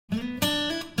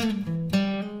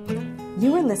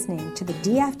You are listening to the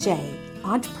DFJ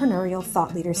Entrepreneurial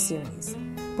Thought Leader Series,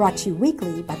 brought to you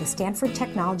weekly by the Stanford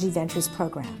Technology Ventures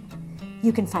Program.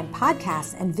 You can find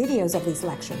podcasts and videos of these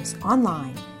lectures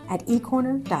online at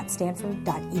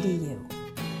ecorner.stanford.edu.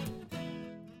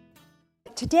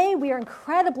 Today, we are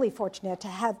incredibly fortunate to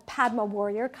have Padma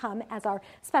Warrior come as our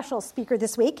special speaker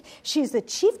this week. She's the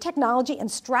Chief Technology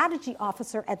and Strategy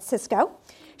Officer at Cisco.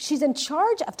 She's in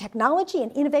charge of technology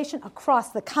and innovation across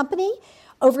the company,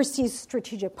 oversees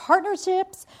strategic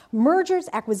partnerships, mergers,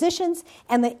 acquisitions,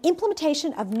 and the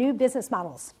implementation of new business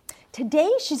models.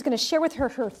 Today, she's going to share with her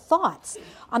thoughts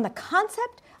on the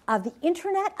concept of the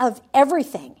Internet of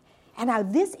Everything and how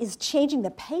this is changing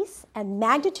the pace and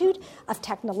magnitude of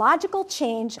technological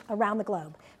change around the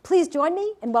globe. Please join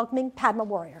me in welcoming Padma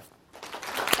Warrior.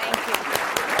 Thank you.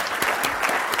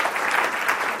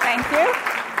 Thank you.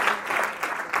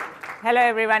 Hello,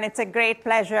 everyone. It's a great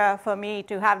pleasure for me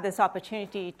to have this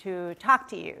opportunity to talk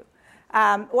to you.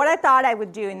 What I thought I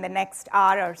would do in the next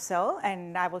hour or so,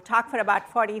 and I will talk for about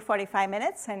 45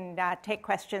 minutes and take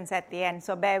questions at the end.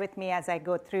 So bear with me as I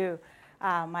go through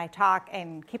my talk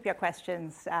and keep your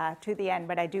questions to the end,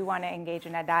 but I do want to engage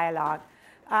in a dialogue.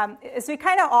 As we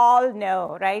kind of all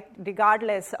know, right,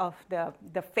 regardless of the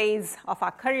phase of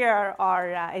our career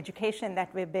or education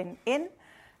that we've been in,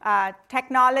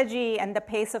 technology and the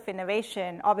pace of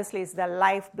innovation obviously is the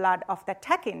lifeblood of the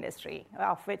tech industry,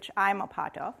 of which I'm a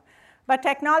part of. But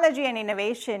technology and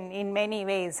innovation in many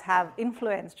ways have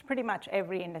influenced pretty much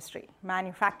every industry: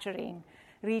 manufacturing,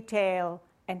 retail,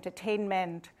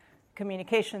 entertainment,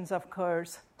 communications, of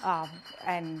course,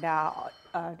 and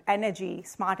energy,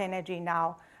 smart energy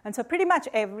now. And so pretty much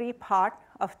every part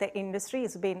of the industry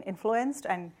has been influenced,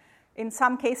 and in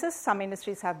some cases, some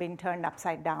industries have been turned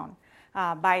upside down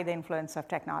by the influence of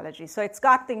technology. So it's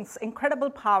got this incredible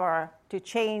power to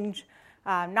change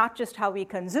not just how we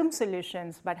consume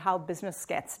solutions, but how business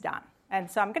gets done.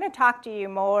 And so I'm going to talk to you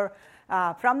more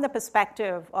from the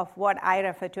perspective of what I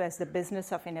refer to as the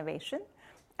business of innovation,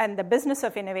 and the business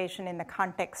of innovation in the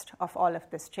context of all of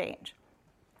this change.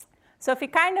 So if you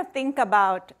kind of think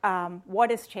about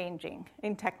what is changing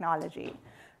in technology,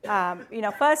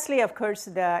 firstly, of course,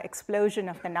 the explosion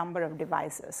of the number of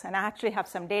devices. And I actually have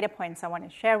some data points I want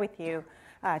to share with you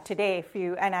today,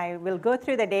 and I will go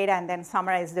through the data and then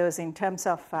summarize those in terms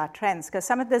of trends, because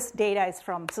some of this data is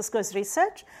from Cisco's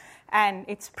research, and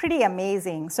it's pretty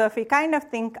amazing. So if we kind of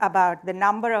think about the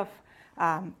number of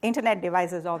internet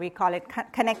devices, or we call it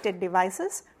connected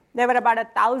devices, there were about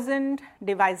 1,000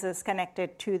 devices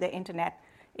connected to the internet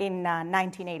in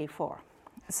 1984.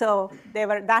 So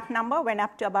that number went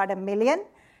up to about 1 million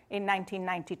in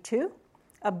 1992,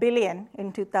 1 billion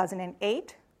in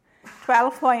 2008,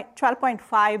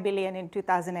 12.5 billion in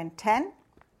 2010,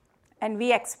 and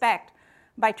we expect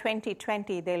by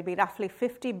 2020 there'll be roughly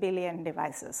 50 billion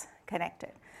devices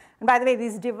connected. And by the way,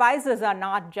 these devices are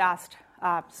not just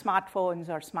smartphones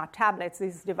or smart tablets.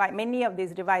 Many of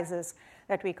these devices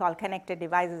that we call connected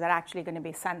devices are actually going to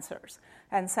be sensors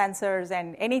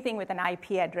and anything with an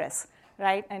IP address,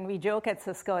 right? And we joke at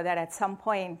Cisco that at some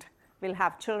point we'll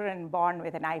have children born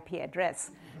with an IP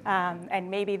address. And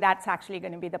maybe that's actually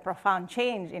going to be the profound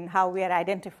change in how we are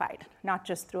identified, not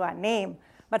just through our name,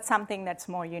 but something that's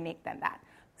more unique than that.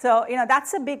 So,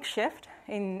 that's a big shift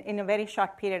in a very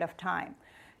short period of time.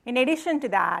 In addition to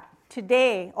that,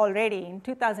 today, already in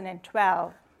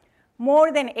 2012,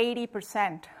 more than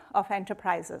 80% of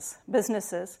enterprises,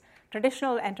 businesses,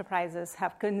 traditional enterprises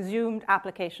have consumed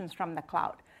applications from the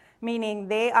cloud, meaning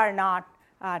they are not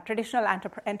traditional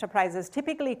enterprises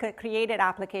typically created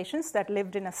applications that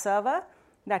lived in a server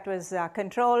that was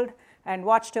controlled and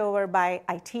watched over by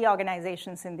IT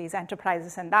organizations in these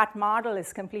enterprises. And that model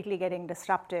is completely getting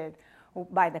disrupted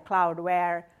by the cloud,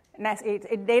 where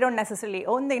they don't necessarily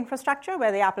own the infrastructure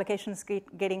where the applications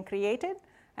getting created,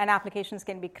 and applications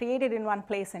can be created in one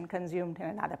place and consumed in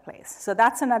another place. So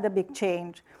that's another big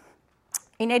change.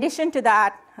 In addition to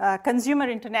that, consumer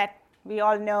internet, we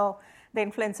all know the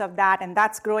influence of that, and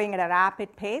that's growing at a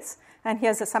rapid pace. And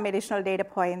here's some additional data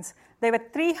points. There were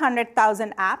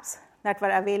 300,000 apps that were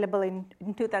available in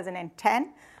 2010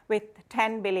 with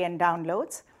 10 billion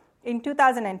downloads. In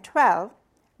 2012,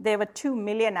 there were 2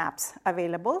 million apps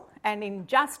available, and in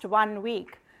just 1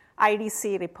 week,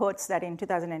 IDC reports that in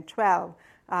 2012,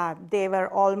 there were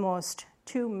almost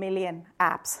 2 million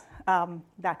apps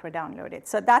that were downloaded.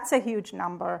 So that's a huge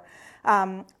number.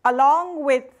 Along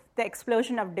with the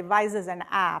explosion of devices and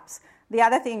apps, the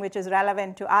other thing which is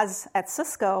relevant to us at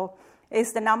Cisco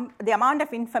is the amount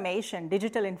of information,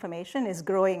 digital information, is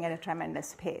growing at a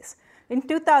tremendous pace. In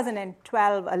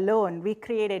 2012 alone, we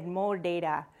created more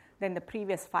data than the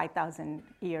previous 5,000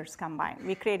 years combined.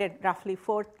 We created roughly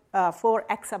 4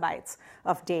 exabytes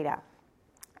of data.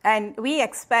 And we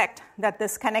expect that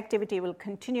this connectivity will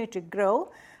continue to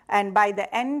grow. And by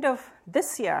the end of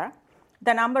this year,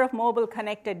 the number of mobile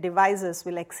connected devices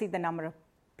will exceed the number of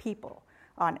people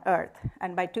on Earth.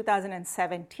 And by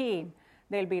 2017,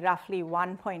 there'll be roughly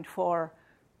 1.4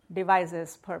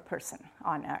 devices per person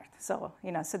on Earth. So,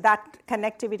 so that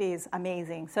connectivity is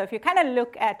amazing. So if you kind of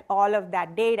look at all of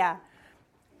that data,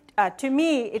 to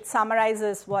me, it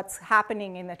summarizes what's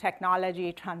happening in the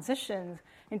technology transitions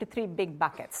into 3 big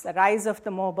buckets. The rise of the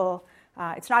mobile,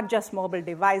 it's not just mobile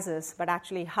devices, but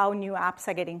actually how new apps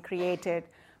are getting created,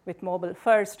 with mobile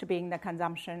first being the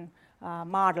consumption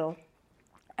model,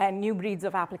 and new breeds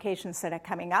of applications that are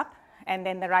coming up. And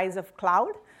then the rise of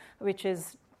cloud, which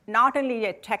is not only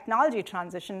a technology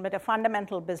transition, but a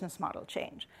fundamental business model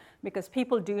change, because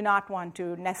people do not want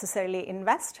to necessarily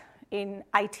invest in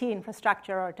IT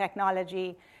infrastructure or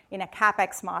technology in a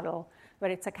CapEx model,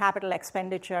 where it's a capital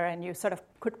expenditure, and you sort of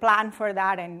could plan for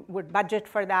that and would budget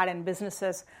for that, and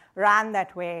businesses ran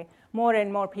that way. More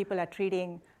and more people are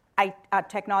treating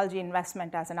technology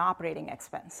investment as an operating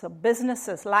expense. So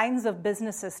businesses, lines of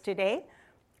businesses today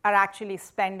are actually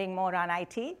spending more on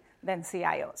IT than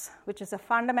CIOs, which is a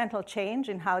fundamental change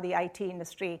in how the IT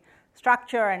industry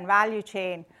structure and value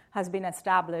chain has been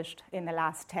established in the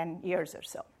last 10 years or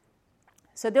so.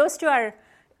 So those two are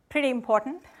pretty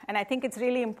important, and I think it's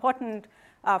really important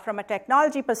from a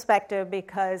technology perspective,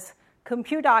 because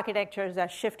compute architectures are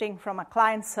shifting from a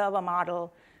client-server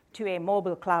model to a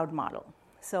mobile cloud model.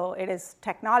 So it is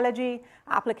technology,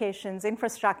 applications,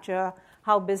 infrastructure,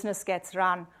 how business gets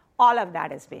run, all of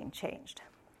that is being changed.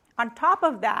 On top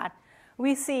of that,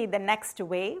 we see the next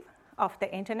wave of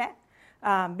the internet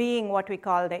being what we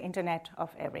call the Internet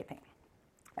of Everything.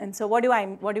 And so what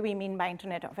do we mean by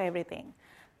Internet of Everything?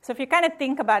 So if you kind of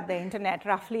think about the internet,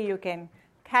 roughly you can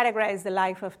categorize the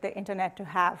life of the internet to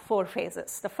have 4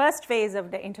 phases. The first phase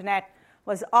of the internet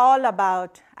was all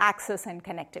about access and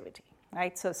connectivity,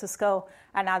 right? So Cisco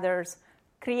and others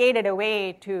created a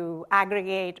way to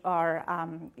aggregate or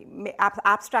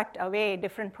abstract away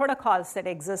different protocols that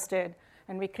existed,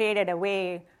 and we created a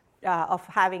way of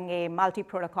having a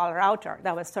multi-protocol router.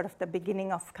 That was sort of the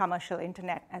beginning of commercial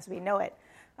internet as we know it.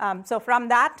 So from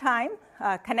that time,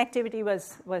 connectivity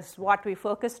was what we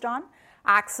focused on.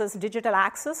 Access, digital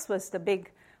access was the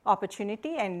big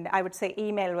opportunity, and I would say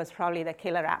email was probably the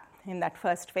killer app in that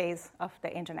first phase of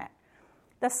the internet.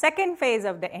 The second phase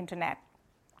of the internet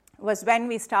was when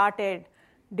we started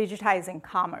digitizing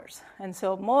commerce. And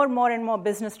so more and more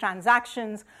business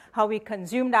transactions, how we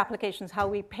consumed applications, how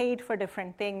we paid for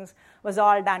different things was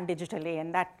all done digitally.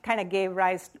 And that kind of gave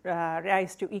rise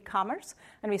to e-commerce.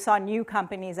 And we saw new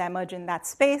companies emerge in that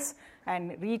space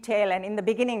and retail. And in the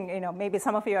beginning, maybe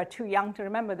some of you are too young to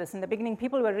remember this. In the beginning,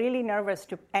 people were really nervous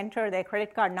to enter their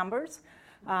credit card numbers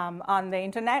on the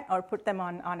internet or put them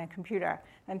on a computer.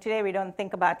 And today we don't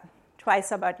think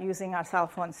twice about using our cell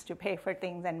phones to pay for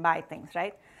things and buy things,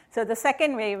 right? So the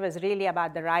second wave was really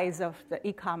about the rise of the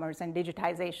e-commerce and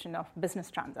digitization of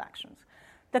business transactions.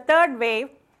 The third wave,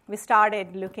 we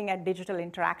started looking at digital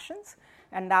interactions,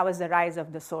 and that was the rise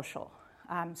of the social.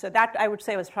 So that, I would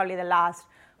say, was probably the last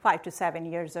 5 to 7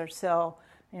 years or so.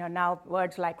 Now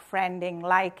words like friending,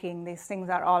 liking, these things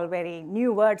are all very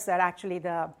new words that actually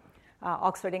the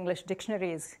Oxford English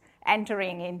Dictionary is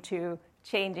entering into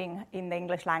changing in the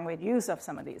English language use of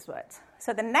some of these words.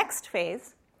 So the next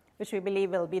phase, which we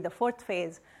believe will be the fourth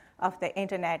phase of the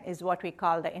internet, is what we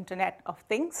call the Internet of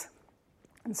Things.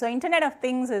 And so Internet of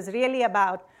Things is really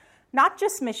about not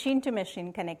just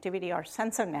machine-to-machine connectivity or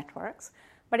sensor networks,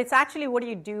 but it's actually what do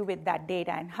you do with that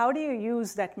data, and how do you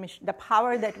use that the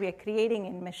power that we are creating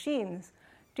in machines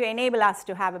to enable us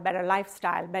to have a better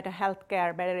lifestyle, better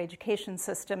healthcare, better education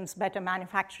systems, better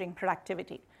manufacturing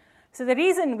productivity. So the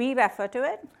reason we refer to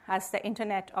it as the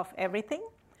Internet of Everything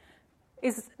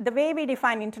is the way we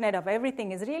define Internet of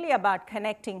Everything is really about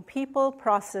connecting people,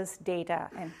 process, data,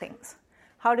 and things.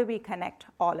 How do we connect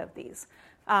all of these?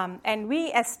 And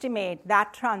we estimate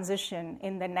that transition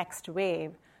in the next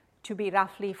wave to be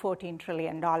roughly $14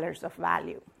 trillion of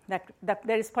value, that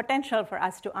there is potential for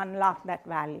us to unlock that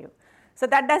value. So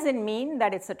that doesn't mean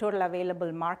that it's a total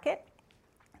available market.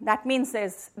 That means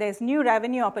there's new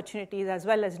revenue opportunities as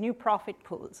well as new profit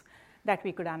pools that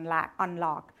we could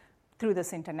unlock through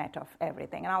this Internet of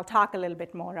Everything. And I'll talk a little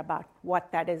bit more about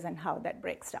what that is and how that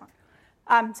breaks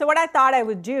down. So what I thought I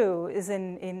would do is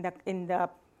in the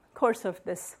course of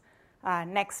this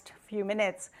next few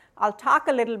minutes, I'll talk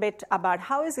a little bit about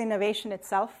how is innovation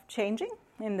itself changing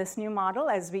in this new model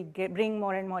as we bring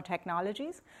more and more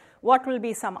technologies. what will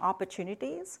be some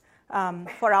opportunities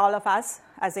for all of us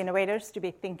as innovators to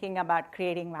be thinking about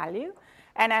creating value.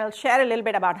 And I'll share a little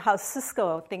bit about how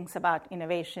Cisco thinks about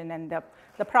innovation and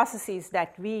the processes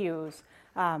that we use.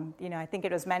 I think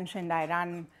it was mentioned I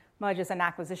run mergers and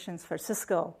acquisitions for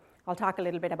Cisco. I'll talk a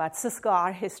little bit about Cisco,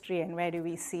 our history, and where do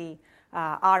we see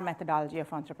our methodology of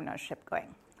entrepreneurship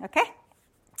going. Okay?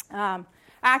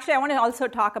 Actually, I want to also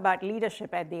talk about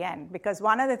leadership at the end, because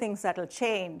one of the things that will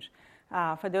change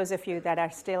for those of you that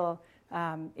are still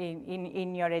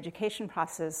in your education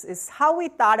process is how we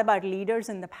thought about leaders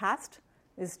in the past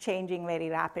is changing very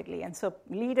rapidly. And so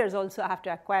leaders also have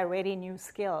to acquire very new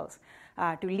skills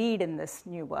to lead in this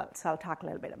new world. So I'll talk a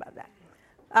little bit about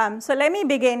that. So let me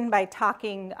begin by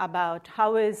talking about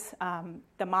how is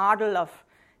the model of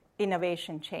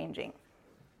innovation changing.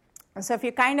 And so if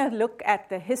you kind of look at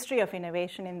the history of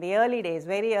innovation in the early days,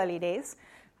 very early days,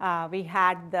 we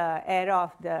had the era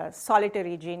of the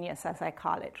solitary genius, as I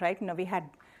call it, right? We had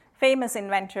famous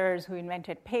inventors who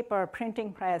invented paper,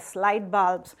 printing press, light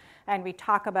bulbs, and we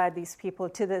talk about these people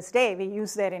to this day. We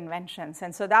use their inventions.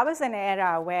 And so that was an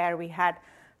era where we had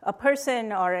a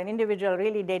person or an individual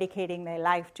really dedicating their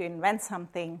life to invent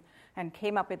something and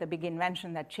came up with a big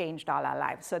invention that changed all our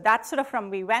lives. So that's sort of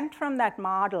we went from that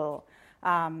model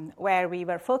where we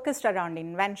were focused around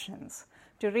inventions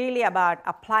to really about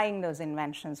applying those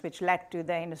inventions, which led to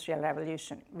the Industrial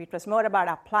Revolution. It was more about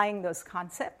applying those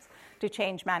concepts to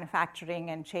change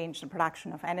manufacturing and change the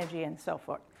production of energy and so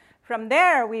forth. From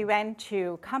there, we went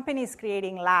to companies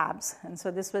creating labs. And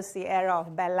so this was the era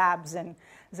of Bell Labs and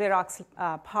Xerox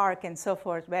PARC and so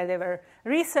forth, where there were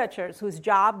researchers whose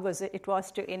job was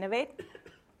to innovate,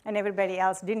 and everybody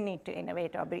else didn't need to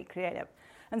innovate or be creative.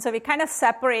 And so we kind of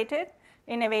separated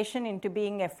innovation into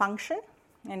being a function,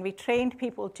 and we trained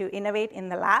people to innovate in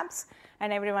the labs,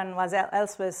 and everyone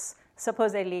else was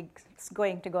supposedly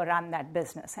going to go run that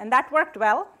business. And that worked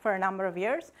well for a number of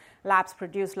years. Labs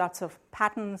produced lots of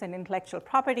patents and intellectual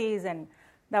properties, and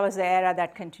that was the era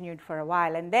that continued for a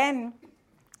while. And then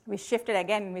we shifted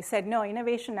again, and we said, no,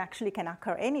 innovation actually can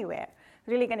occur anywhere. It's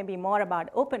really going to be more about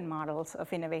open models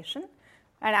of innovation.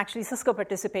 And actually, Cisco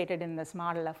participated in this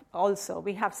model also.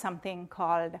 We have something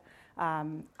called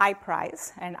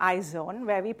iPrize and iZone,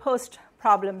 where we post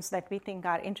problems that we think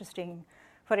are interesting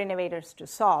for innovators to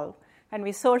solve. And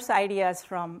we source ideas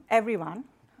from everyone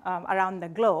around the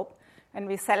globe, and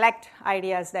we select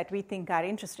ideas that we think are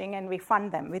interesting, and we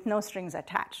fund them with no strings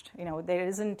attached. There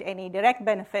isn't any direct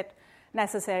benefit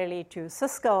necessarily to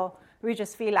Cisco. We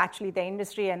just feel actually the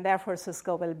industry and therefore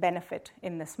Cisco will benefit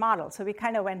in this model. So we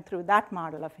kind of went through that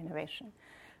model of innovation.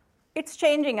 It's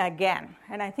changing again,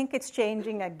 and I think it's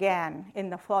changing again in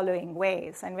the following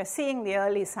ways, and we're seeing the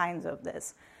early signs of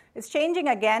this. It's changing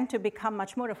again to become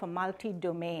much more of a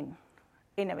multi-domain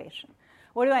innovation.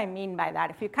 What do I mean by that?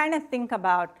 If you kind of think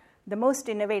about the most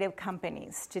innovative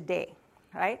companies today,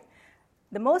 right?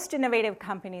 The most innovative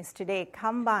companies today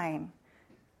combine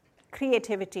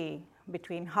creativity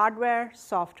between hardware,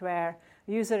 software,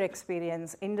 user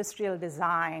experience, industrial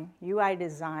design, UI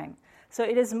design. So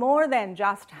it is more than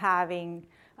just having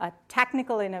a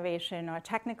technical innovation or a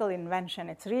technical invention.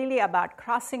 It's really about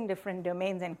crossing different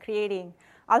domains and creating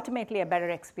ultimately a better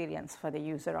experience for the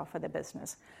user or for the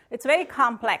business. It's very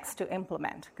complex to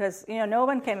implement because no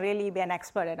one can really be an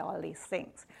expert at all these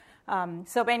things.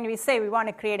 So when we say we want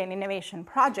to create an innovation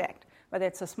project, whether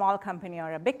it's a small company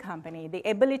or a big company, the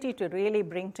ability to really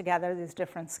bring together these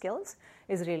different skills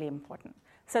is really important.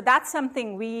 So that's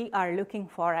something we are looking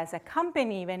for as a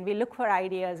company when we look for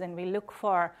ideas and we look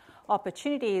for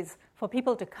opportunities for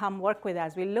people to come work with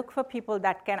us. We look for people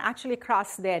that can actually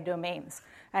cross their domains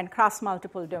and cross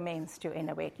multiple domains to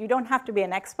innovate. You don't have to be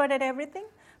an expert at everything,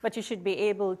 but you should be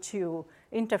able to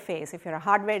interface. If you're a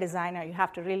hardware designer, you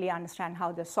have to really understand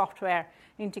how the software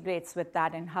integrates with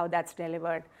that and how that's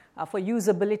delivered for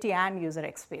usability and user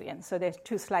experience. So there's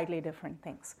two slightly different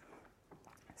things.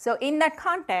 So in that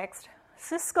context,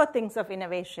 Cisco thinks of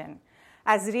innovation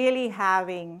as really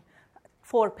having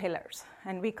 4 pillars,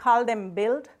 and we call them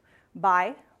build,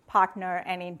 buy, partner,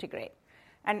 and integrate.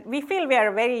 And we feel we are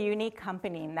a very unique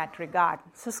company in that regard.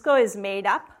 Cisco is made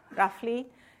up, roughly,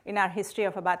 in our history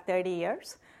of about 30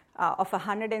 years, of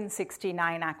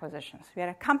 169 acquisitions. We are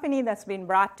a company that's been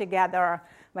brought together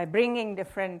by bringing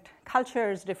different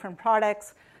cultures, different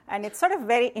products, and it's sort of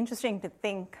very interesting to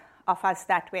think of us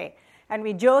that way. And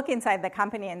we joke inside the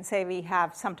company and say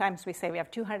sometimes we say we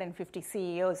have 250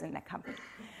 CEOs in the company.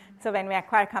 So when we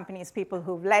acquire companies, people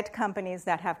who've led companies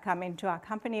that have come into our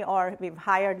company, or we've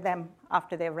hired them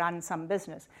after they've run some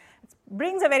business. It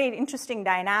brings a very interesting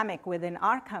dynamic within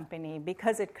our company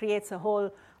because it creates a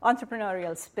whole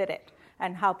entrepreneurial spirit.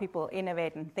 and how people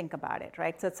innovate and think about it,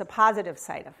 right? So it's a positive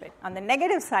side of it. On the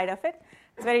negative side of it,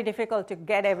 it's very difficult to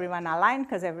get everyone aligned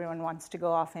because everyone wants to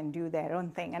go off and do their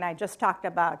own thing. And I just talked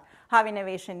about how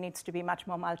innovation needs to be much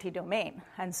more multi-domain.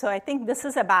 And so I think this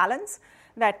is a balance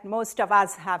that most of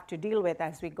us have to deal with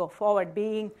as we go forward,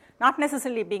 being not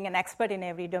necessarily being an expert in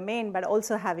every domain, but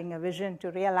also having a vision to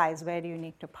realize where you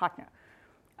need to partner.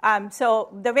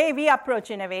 So the way we approach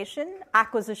innovation,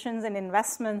 acquisitions and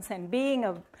investments, and being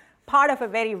a part of a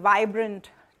very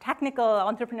vibrant technical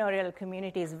entrepreneurial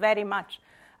community is very much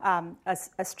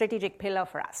a strategic pillar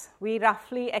for us. We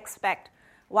roughly expect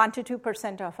 1 to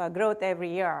 2% of our growth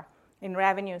every year in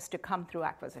revenues to come through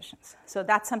acquisitions. So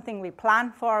that's something we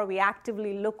plan for, we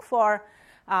actively look for.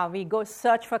 We go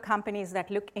search for companies that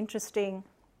look interesting.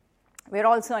 We're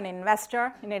also an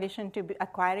investor in addition to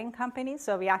acquiring companies.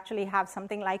 So we actually have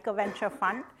something like a venture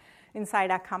fund inside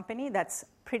our company that's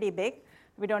pretty big.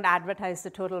 We don't advertise the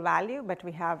total value, but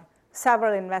we have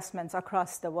several investments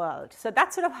across the world. So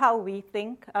that's sort of how we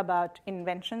think about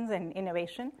inventions and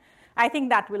innovation. I think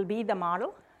that will be the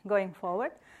model going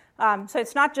forward. So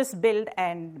it's not just build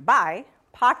and buy,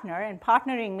 partner, and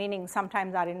partnering meaning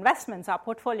sometimes our investments, our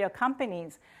portfolio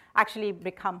companies actually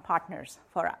become partners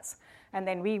for us. And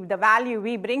then the value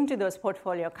we bring to those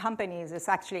portfolio companies is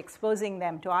actually exposing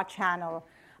them to our channel,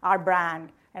 our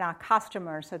brand, and our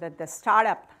customers so that the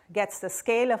startup gets the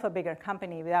scale of a bigger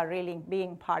company without really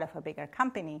being part of a bigger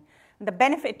company. And the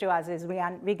benefit to us is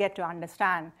we get to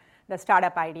understand the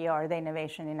startup idea or the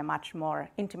innovation in a much more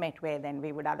intimate way than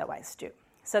we would otherwise do.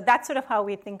 So that's sort of how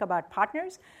we think about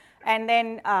partners. And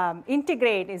then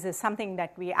integrate is something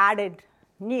that we added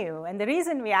new. And the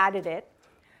reason we added it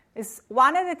is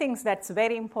one of the things that's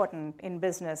very important in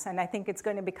business, and I think it's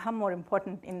going to become more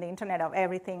important in the Internet of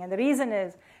Everything. And the reason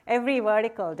is every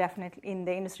vertical definitely in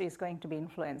the industry is going to be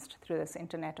influenced through this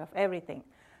Internet of Everything.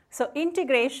 So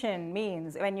integration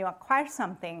means when you acquire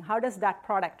something, how does that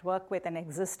product work with an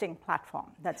existing platform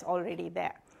that's already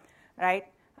there, right?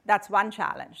 That's one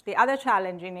challenge. The other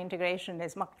challenge in integration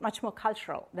is much more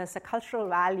cultural. There's a cultural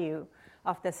value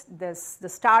of the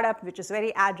startup, which is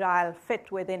very agile,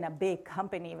 fit within a big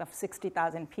company of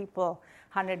 60,000 people,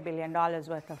 $100 billion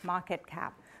worth of market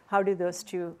cap. How do those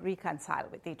two reconcile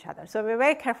with each other? So we're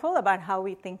very careful about how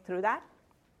we think through that.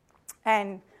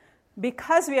 And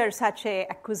because we are such an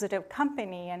acquisitive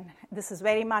company, and this is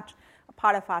very much a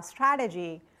part of our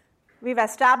strategy, we've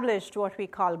established what we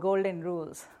call golden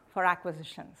rules for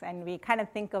acquisitions. And we kind of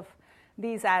think of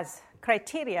these as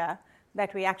criteria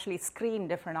that we actually screen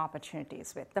different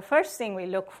opportunities with. The first thing we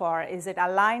look for is it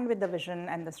aligned with the vision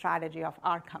and the strategy of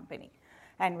our company.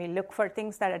 And we look for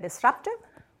things that are disruptive,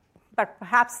 but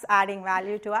perhaps adding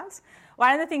value to us.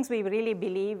 One of the things we really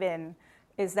believe in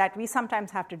is that we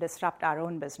sometimes have to disrupt our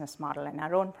own business model and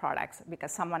our own products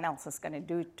because someone else is going to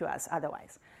do it to us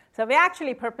otherwise. So we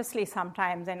actually purposely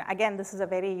sometimes, and again, this is a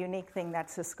very unique thing that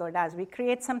Cisco does, we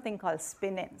create something called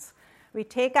spin-ins. We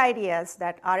take ideas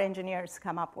that our engineers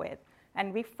come up with,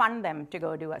 and we fund them to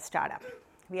go do a startup.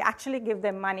 We actually give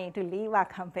them money to leave our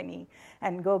company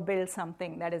and go build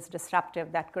something that is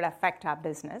disruptive that could affect our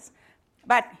business.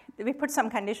 But we put some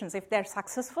conditions. If they're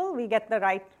successful, we get the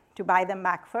right to buy them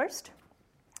back first,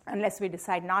 unless we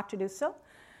decide not to do so.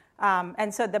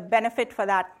 And so the benefit for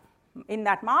that in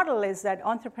that model is that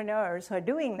entrepreneurs who are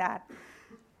doing that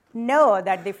know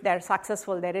that if they're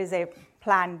successful, there is a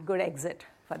planned good exit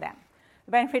for them.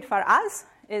 The benefit for us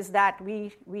is that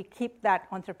we keep that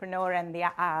entrepreneur and the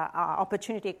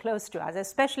opportunity close to us,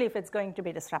 especially if it's going to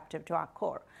be disruptive to our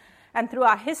core. And through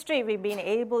our history, we've been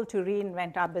able to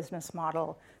reinvent our business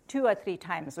model 2 or 3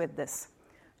 times with this.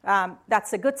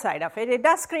 That's the good side of it. It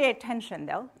does create tension,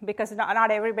 though, because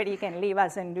not everybody can leave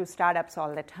us and do startups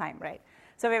all the time, right?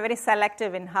 So we're very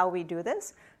selective in how we do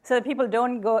this. So that people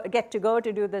don't get to go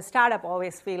to do the startup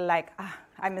always feel like,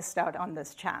 I missed out on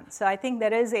this chance. So I think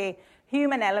there is a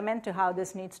human element to how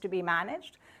this needs to be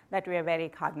managed that we are very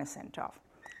cognizant of.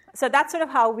 So that's sort of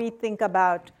how we think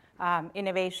about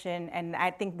innovation, and I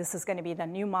think this is going to be the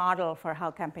new model for how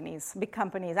companies, big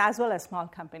companies as well as small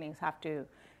companies, have to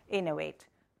innovate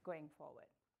going forward.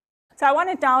 So I want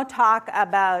to now talk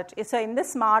about, so in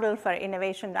this model for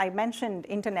innovation, I mentioned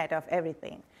Internet of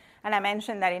Everything. And I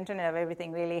mentioned that Internet of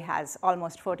Everything really has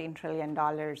almost $14 trillion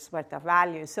worth of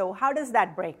value. So how does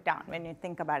that break down when you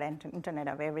think about Internet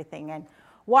of Everything? And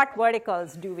what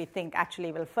verticals do we think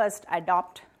actually will first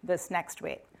adopt this next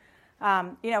wave?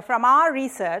 From our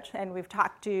research, and we've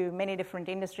talked to many different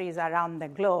industries around the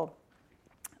globe,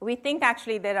 we think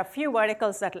actually there are a few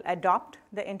verticals that will adopt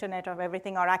the Internet of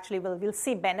Everything, or actually will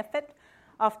see benefit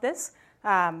of this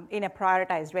in a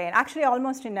prioritized way. And actually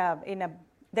almost in a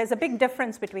there's a big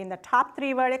difference between the top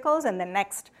 3 verticals and the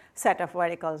next set of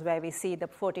verticals where we see the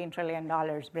 $14 trillion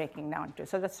breaking down to.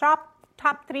 So the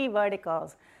top 3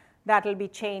 verticals that will be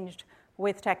changed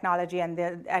with technology and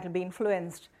that will be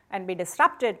influenced and be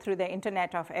disrupted through the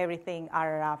Internet of Everything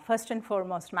are first and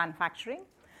foremost manufacturing.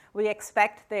 We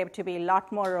expect there to be a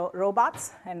lot more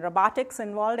robots and robotics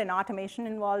involved and automation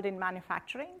involved in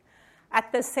manufacturing.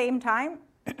 At the same time,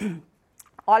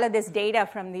 all of this data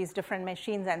from these different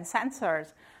machines and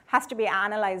sensors has to be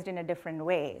analyzed in a different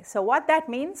way. So what that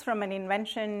means from an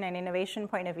invention and innovation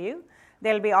point of view,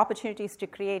 there will be opportunities to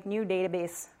create new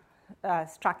database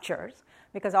structures,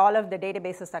 because all of the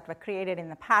databases that were created in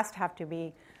the past have to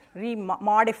be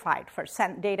modified for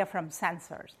data from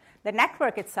sensors. The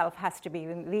network itself has to be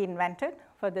reinvented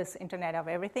for this Internet of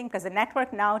Everything, because the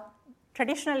network now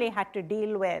traditionally had to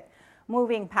deal with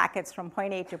moving packets from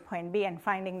point A to point B and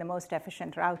finding the most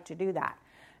efficient route to do that.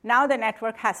 Now the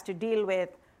network has to deal with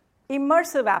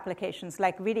immersive applications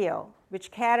like video,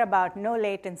 which care about no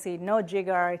latency, no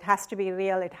jigger, it has to be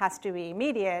real, it has to be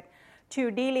immediate,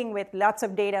 to dealing with lots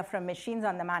of data from machines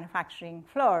on the manufacturing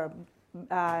floor,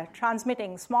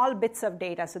 transmitting small bits of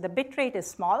data. So the bit rate is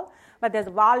small, but the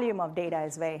volume of data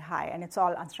is very high, and it's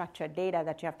all unstructured data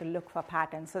that you have to look for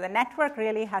patterns. So the network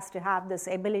really has to have this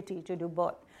ability to do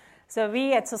both. So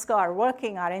we at Cisco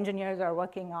our engineers are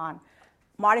working on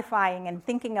modifying and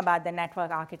thinking about the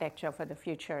network architecture for the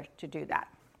future to do that.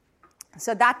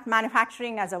 So that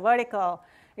manufacturing as a vertical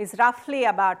is roughly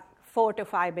about $4 to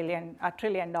 $5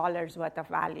 trillion worth of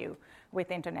value with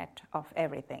Internet of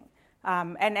Everything.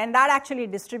 And that actually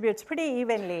distributes pretty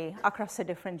evenly across the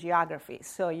different geographies.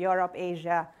 So Europe,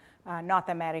 Asia, North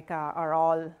America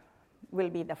will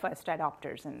be the first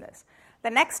adopters in this. The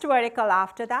next vertical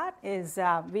after that is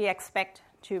we expect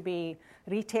to be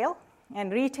retail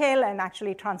and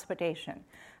actually transportation,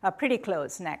 pretty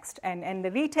close next. And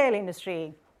the retail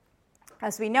industry,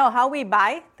 as we know, how we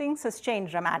buy things has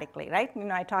changed dramatically, right?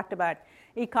 I talked about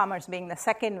e-commerce being the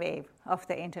second wave of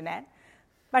the Internet.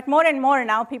 But more and more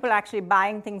now, people are actually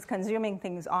buying things, consuming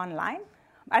things online.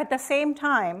 But at the same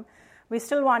time, we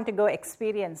still want to go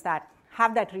experience that,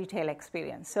 have that retail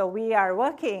experience. So we are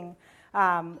working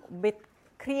with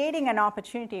creating an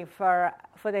opportunity for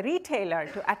the retailer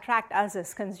to attract us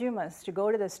as consumers to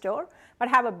go to the store, but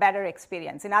have a better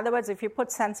experience. In other words, if you put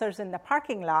sensors in the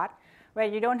parking lot, where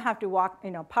you don't have to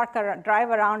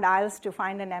drive around aisles to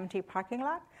find an empty parking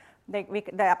lot,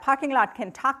 the parking lot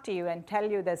can talk to you and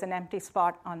tell you there's an empty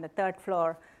spot on the 3rd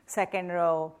floor, 2nd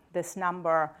row, this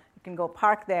number. You can go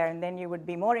park there, and then you would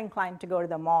be more inclined to go to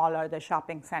the mall or the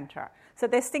shopping center. So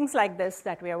there's things like this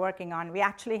that we are working on. We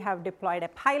actually have deployed a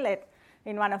pilot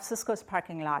in one of Cisco's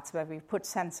parking lots where we put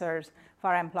sensors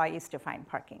for our employees to find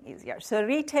parking easier. So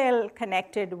retail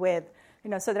connected with,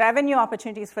 so the revenue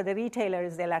opportunities for the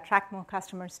retailers, they'll attract more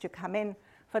customers to come in.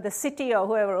 For the city or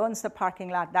whoever owns the parking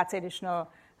lot, that's additional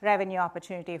revenue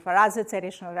opportunity. For us, it's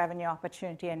additional revenue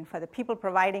opportunity. And for the people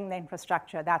providing the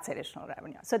infrastructure, that's additional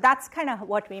revenue. So that's kind of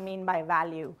what we mean by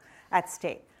value at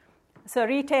stake. So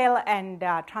retail and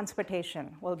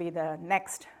transportation will be the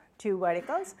next 2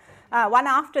 verticals. One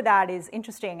after that is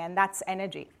interesting, and that's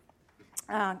energy.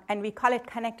 And we call it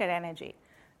connected energy.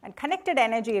 And connected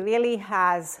energy really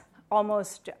has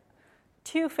almost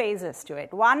 2 phases to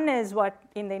it. One is what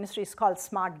in the industry is called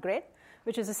smart grid,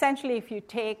 which is essentially if you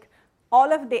take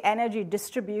all of the energy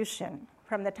distribution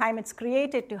from the time it's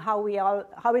created to how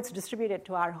it's distributed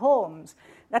to our homes,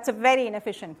 that's a very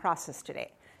inefficient process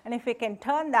today. And if we can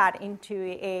turn that into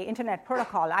an internet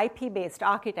protocol, IP-based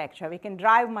architecture, we can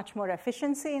drive much more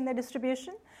efficiency in the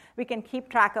distribution. We can keep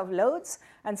track of loads.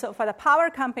 And so for the power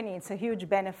company, it's a huge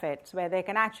benefit where they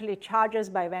can actually charge us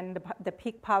by when the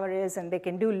peak power is, and they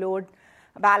can do load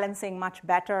balancing much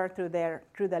better through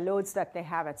the loads that they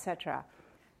have, et cetera.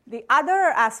 The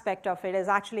other aspect of it is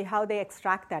actually how they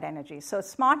extract that energy. So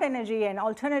smart energy and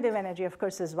alternative energy, of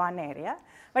course, is one area.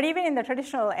 But even in the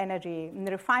traditional energy, in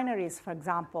the refineries, for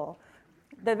example,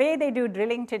 the way they do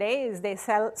drilling today is they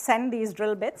send these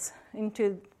drill bits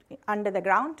under the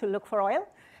ground to look for oil.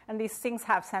 And these things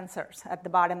have sensors at the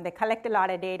bottom. They collect a lot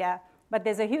of data, but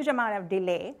there's a huge amount of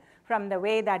delay from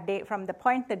the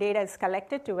point the data is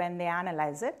collected to when they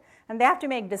analyze it. And they have to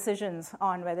make decisions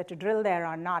on whether to drill there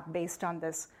or not based on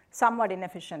this somewhat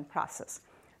inefficient process.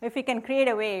 If we can create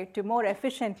a way to more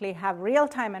efficiently have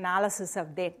real-time analysis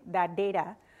of that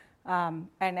data, and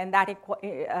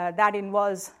that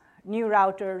involves new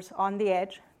routers on the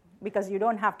edge, because you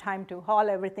don't have time to haul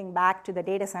everything back to the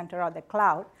data center or the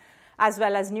cloud, as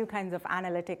well as new kinds of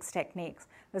analytics techniques.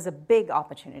 There's a big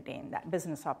opportunity in that,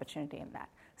 business opportunity in that.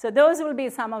 So those will be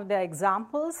some of the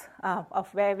examples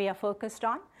of where we are focused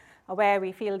on. where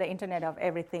we feel the Internet of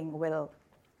Everything will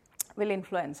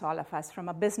influence all of us from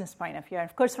a business point of view. And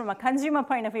of course, from a consumer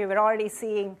point of view, we're already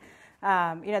seeing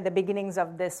the beginnings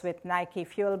of this with Nike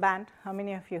Fuel Band. How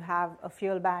many of you have a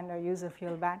Fuel Band or use a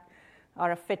Fuel Band,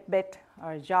 or a Fitbit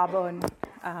or a Jawbone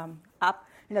app?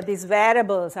 These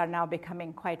wearables are now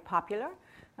becoming quite popular.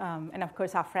 And of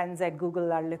course, our friends at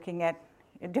Google are looking at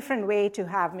a different way to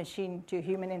have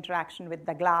machine-to-human interaction with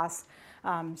the glass.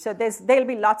 So there'll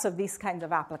be lots of these kinds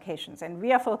of applications. And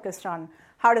we are focused on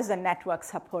how does the network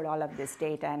support all of this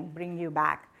data and bring you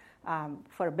back,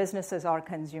 for businesses or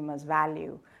consumers,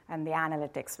 value and the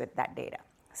analytics with that data.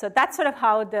 So that's sort of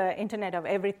how the Internet of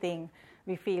Everything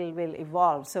we feel will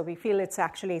evolve. So we feel it's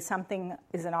actually is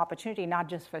an opportunity not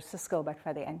just for Cisco, but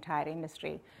for the entire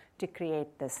industry to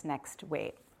create this next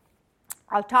wave.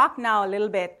 I'll talk now a little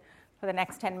bit for the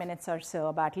next 10 minutes or so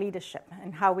about leadership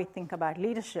and how we think about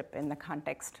leadership in the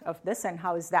context of this and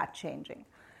how is that changing.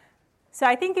 So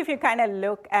I think if you kind of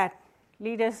look at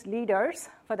leaders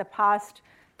for the past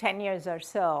 10 years or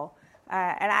so,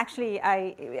 and actually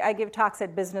I give talks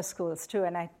at business schools too,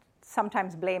 and I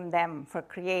sometimes blame them for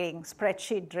creating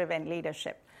spreadsheet-driven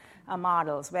leadership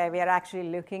models where we are actually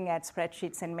looking at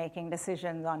spreadsheets and making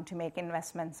decisions on to make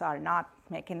investments or not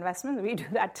make investments. We do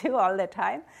that too all the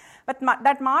time. But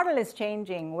that model is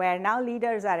changing where now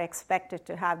leaders are expected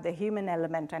to have the human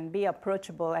element and be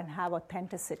approachable and have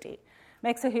authenticity.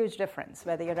 Makes a huge difference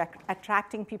whether you're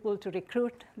attracting people to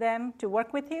recruit them to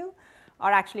work with you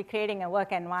or actually creating a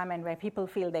work environment where people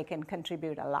feel they can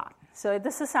contribute a lot. So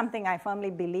this is something I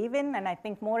firmly believe in, and I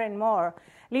think more and more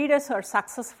leaders who are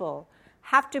successful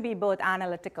have to be both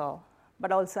analytical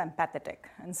but also empathetic.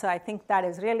 And so I think that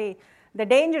is really, the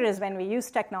danger is when we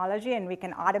use technology and we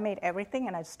can automate everything,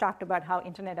 and I just talked about how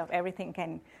Internet of Everything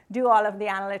can do all of the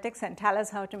analytics and tell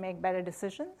us how to make better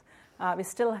decisions. We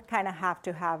still kind of have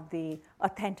to have the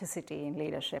authenticity in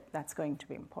leadership. That's going to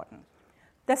be important.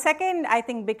 The second, I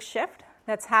think, big shift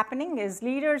that's happening is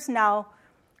leaders now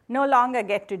no longer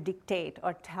get to dictate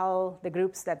or tell the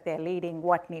groups that they're leading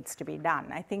what needs to be done.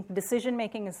 I think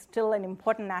decision-making is still an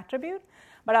important attribute,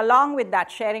 but along with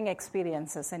that, sharing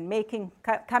experiences and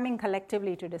coming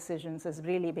collectively to decisions is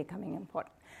really becoming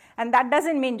important. And that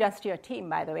doesn't mean just your team,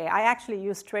 by the way. I actually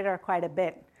use Twitter quite a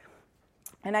bit.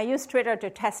 And I use Twitter to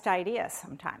test ideas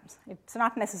sometimes. It's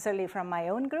not necessarily from my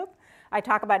own group. I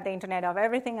talk about the Internet of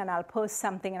Everything, and I'll post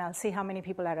something, and I'll see how many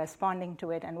people are responding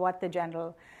to it and what the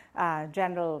general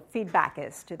feedback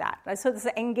is to that. So this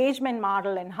engagement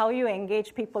model and how you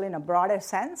engage people in a broader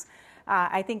sense,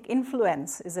 I think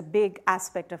influence is a big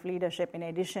aspect of leadership in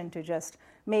addition to just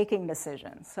making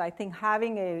decisions. So I think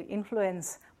having an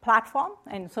influence platform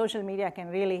and social media can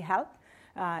really help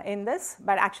in this,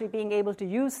 but actually being able to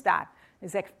use that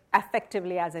is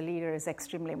effectively as a leader is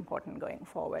extremely important going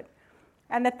forward.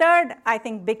 And the third, I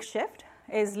think, big shift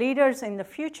is leaders in the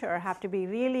future have to be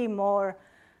really more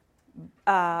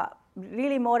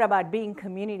about being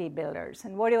community builders.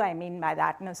 And what do I mean by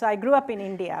that? So I grew up in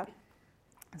India.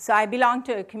 So I belong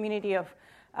to a community of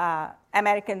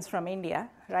Americans from India,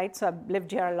 right? So I've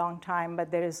lived here a long time,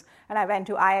 and I went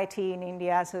to IIT in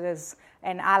India, so there's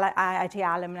an IIT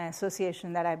Alumni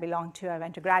Association that I belong to. I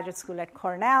went to graduate school at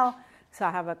Cornell. So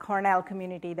I have a Cornell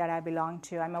community that I belong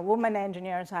to. I'm a woman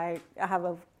engineer, so I have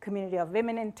a community of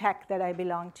women in tech that I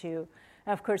belong to.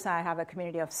 And of course, I have a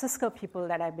community of Cisco people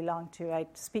that I belong to. I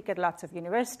speak at lots of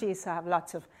universities, so I have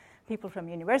lots of people from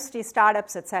university,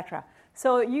 startups, et cetera.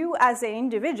 So you as an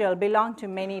individual belong to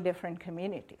many different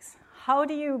communities. How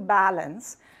do you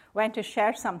balance when to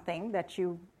share something that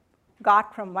you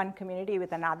got from one community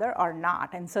with another or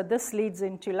not? And so this leads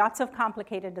into lots of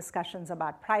complicated discussions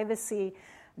about privacy.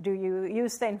 Do you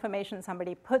use the information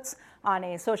somebody puts on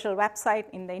a social website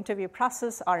in the interview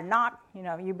process or not?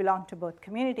 You belong to both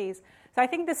communities. So I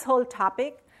think this whole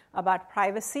topic about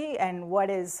privacy and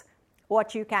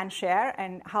what you can share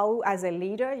and how, as a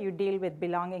leader, you deal with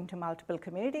belonging to multiple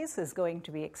communities is going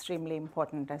to be extremely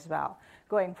important as well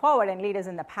going forward. And leaders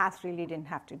in the past really didn't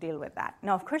have to deal with that.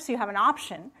 Now, of course, you have an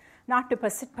option not to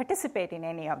participate in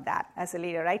any of that as a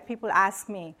leader, right? People ask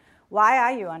me, why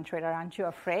are you on Twitter? Aren't you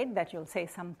afraid that you'll say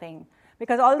something?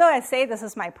 Because although I say this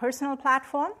is my personal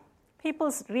platform,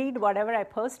 people read whatever I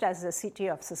post as the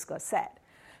CTO of Cisco said.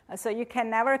 So you can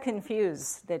never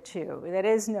confuse the two. There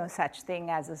is no such thing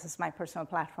as this is my personal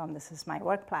platform, this is my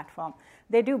work platform.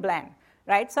 They do blend,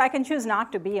 right? So I can choose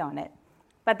not to be on it.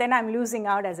 But then I'm losing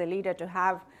out as a leader to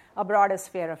have a broader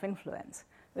sphere of influence,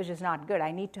 which is not good.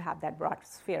 I need to have that broad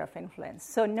sphere of influence.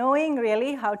 So knowing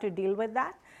really how to deal with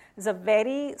that is a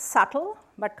very subtle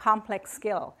but complex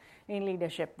skill in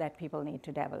leadership that people need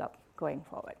to develop going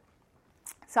forward.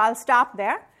 So I'll stop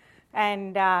there.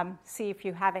 and see if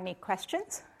you have any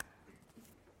questions.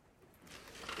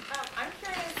 I'm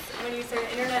curious, when you say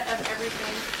the Internet of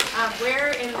Everything,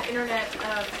 where in the Internet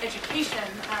of Education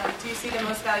do you see the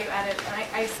most value added? And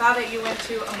I saw that you went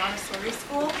to a Montessori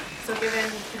school, so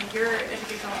given your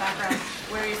educational background,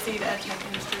 where you see the EdTech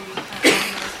industry adding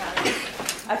the most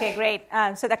value? Okay,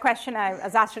 great. So the question, I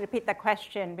was asked to repeat the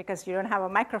question because you don't have a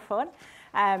microphone.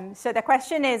 So the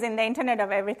question is, in the Internet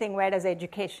of Everything, where does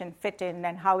education fit in,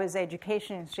 and how is the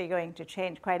education industry going to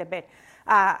change quite a bit?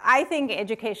 I think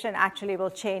education actually will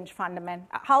change fundamentally.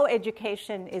 How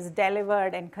education is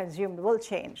delivered and consumed will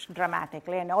change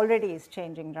dramatically, and already is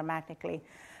changing dramatically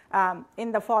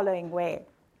in the following way.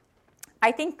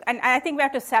 I think we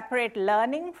have to separate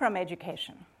learning from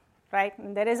education, right?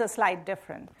 And there is a slight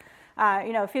difference.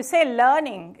 If you say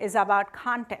learning is about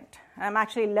content, I'm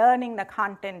actually learning the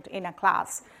content in a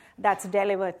class that's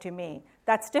delivered to me.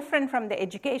 That's different from the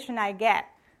education I get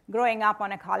growing up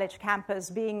on a college campus,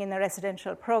 being in a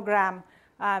residential program.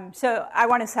 So I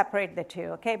want to separate the two,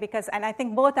 okay? And I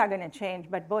think both are going to change,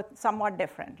 but both somewhat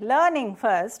different. Learning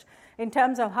first, in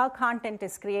terms of how content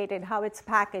is created, how it's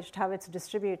packaged, how it's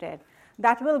distributed,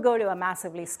 that will go to a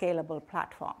massively scalable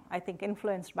platform. I think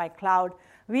influenced by cloud.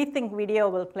 We think video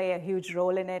will play a huge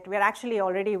role in it. We're actually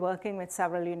already working with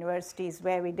several universities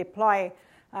where we deploy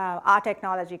our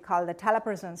technology called the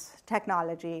telepresence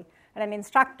technology. And an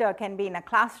instructor can be in a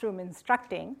classroom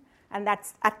instructing, and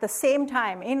that's at the same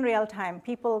time, in real time,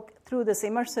 people through this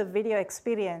immersive video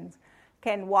experience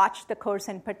can watch the course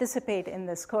and participate in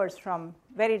this course from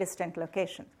very distant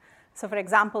locations. So for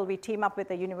example, we team up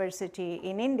with a university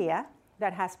in India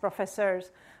that has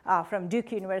professors from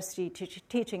Duke University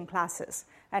teaching classes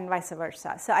and vice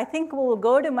versa. So I think we'll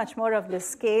go to much more of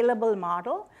this scalable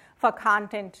model for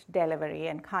content delivery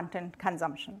and content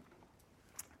consumption.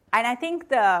 And I think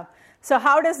so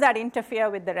how does that interfere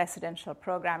with the residential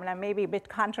program? And I may be a bit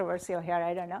controversial here,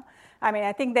 I don't know. I mean,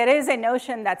 I think there is a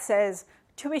notion that says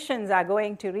tuitions are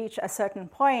going to reach a certain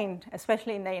point,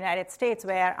 especially in the United States,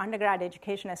 where undergrad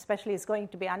education especially is going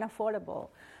to be unaffordable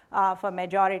for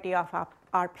majority of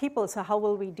our people. So how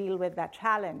will we deal with that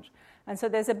challenge? And so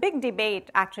there's a big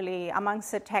debate actually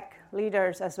amongst the tech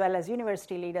leaders as well as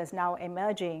university leaders now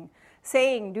emerging,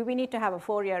 saying, do we need to have a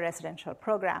 4-year residential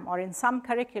program? Or in some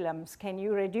curriculums, can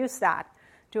you reduce that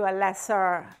to a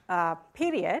lesser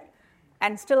period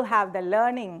and still have the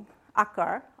learning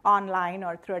occur online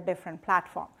or through a different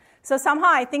platform? So somehow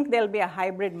I think there'll be a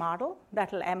hybrid model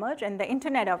that will emerge, and the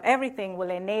Internet of Everything will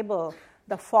enable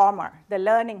the former, the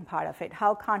learning part of it,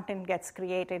 how content gets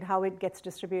created, how it gets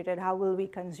distributed, how will we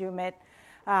consume it,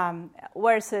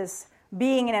 versus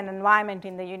being in an environment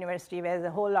in the university where there's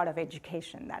a whole lot of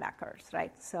education that occurs,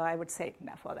 right? So I would say it in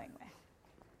the following way.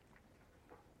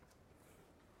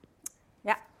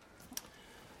 Yeah?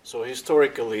 So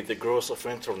historically, the growth of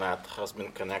internet has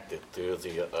been connected to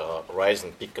the rise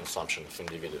in peak consumption of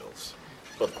individuals.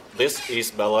 But this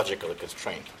is biologically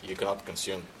constrained. You cannot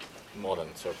consume more than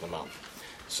a certain amount.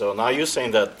 So now you're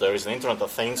saying that there is an Internet of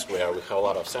Things where we have a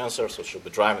lot of sensors, which should be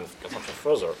driving consumption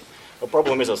further. The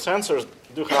problem is that sensors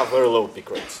do have very low peak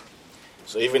rates.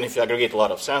 So even if you aggregate a lot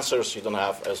of sensors, you don't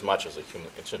have as much as a human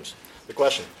consumes. The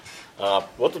question,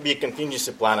 what would be a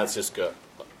contingency plan at Cisco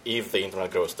if the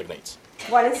internet growth stagnates?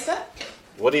 What is that?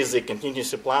 What is the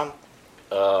contingency plan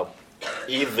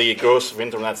if the growth of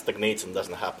internet stagnates and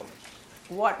doesn't happen?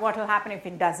 What will happen if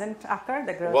it doesn't occur?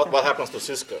 The growth. What happens to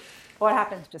Cisco? What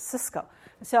happens to Cisco?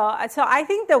 So I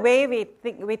think the way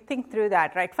we think through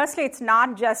that, right? Firstly, it's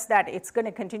not just that it's going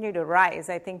to continue to rise.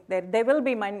 I think that there will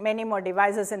be many more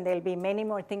devices and there'll be many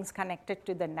more things connected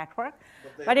to the network.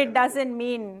 But it doesn't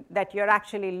mean that you're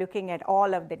actually looking at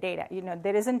all of the data.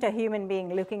 There isn't a human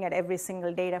being looking at every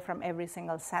single data from every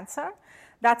single sensor.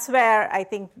 That's where I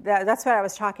think that's where I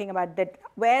was talking about that,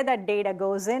 where that data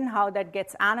goes in, how that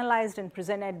gets analyzed and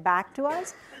presented back to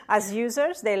us as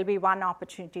users. There'll be one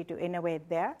opportunity to innovate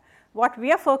there. What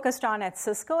we are focused on at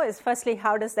Cisco is firstly,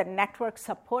 how does the network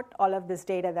support all of this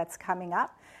data that's coming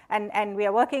up? And we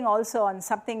are working also on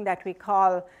something that we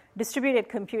call distributed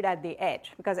compute at the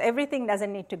edge, because everything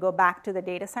doesn't need to go back to the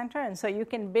data center. And so you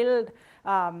can build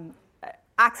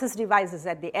access devices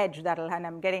at the edge and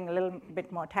I'm getting a little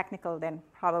bit more technical than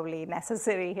probably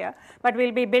necessary here, but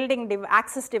we'll be building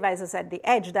access devices at the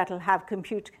edge that will have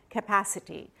compute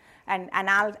capacity and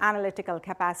analytical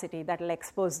capacity that will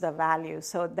expose the value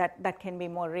so that can be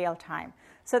more real time.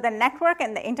 So the network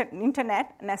and the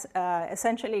internet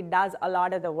essentially does a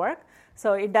lot of the work.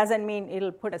 So it doesn't mean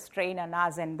it'll put a strain on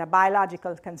us and the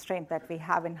biological constraint that we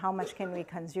have in how much can we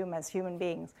consume as human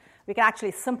beings. We can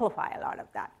actually simplify a lot of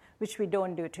that, which we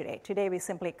don't do today. Today, we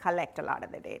simply collect a lot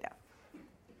of the data.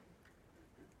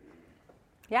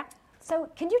 Yeah. So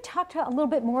can you talk a little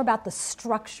bit more about the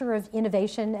structure of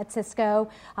innovation at Cisco?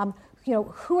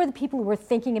 Who are the people who are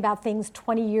thinking about things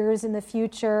 20 years in the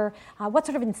future? What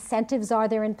sort of incentives are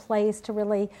there in place to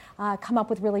really come up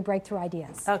with really breakthrough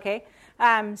ideas? Okay.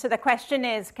 So the question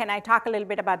is, can I talk a little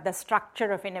bit about the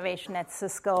structure of innovation at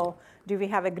Cisco? Do we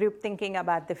have a group thinking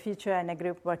about the future and a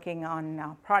group working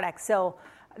on products? So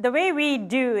the way we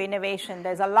do innovation,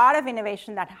 there's a lot of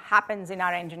innovation that happens in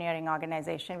our engineering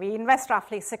organization. We invest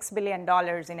roughly $6 billion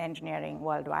in engineering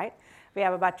worldwide. We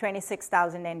have about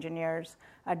 26,000 engineers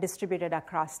distributed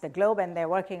across the globe, and they're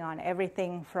working on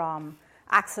everything from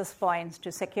access points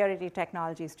to security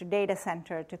technologies to data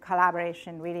center to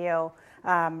collaboration, video,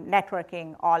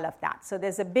 networking, all of that. So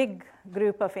there's a big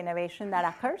group of innovation that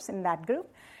occurs in that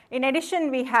group. In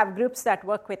addition, we have groups that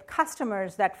work with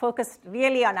customers that focus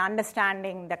really on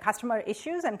understanding the customer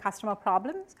issues and customer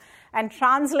problems and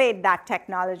translate that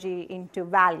technology into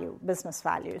value, business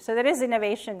value. So there is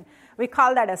innovation. We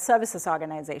call that a services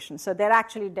organization. So they're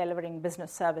actually delivering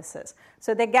business services.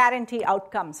 So they guarantee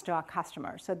outcomes to our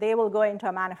customers. So they will go into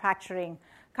a manufacturing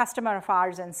customer of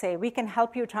ours and say, we can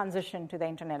help you transition to the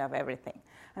Internet of Everything.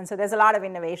 And so there's a lot of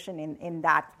innovation in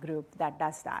that group that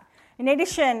does that. In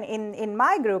addition, in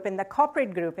my group, in the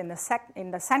corporate group, in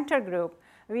the center group,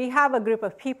 we have a group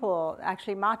of people.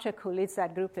 Actually, Maciek, who leads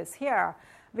that group, is here.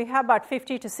 We have about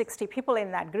 50 to 60 people in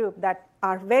that group that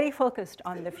are very focused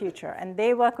on the future. And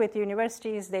they work with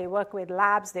universities, they work with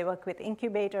labs, they work with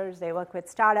incubators, they work with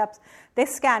startups. They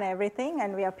scan everything,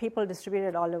 and we have people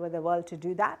distributed all over the world to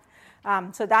do that.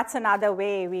 So that's another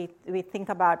way we think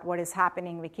about what is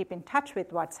happening. We keep in touch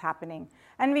with what's happening.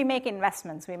 And we make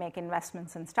investments. We make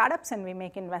investments in startups, and we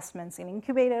make investments in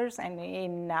incubators and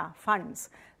in funds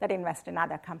that invest in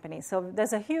other companies. So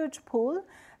there's a huge pool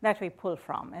that we pull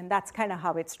from, and that's kind of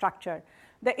how it's structured.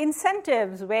 The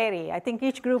incentives vary. I think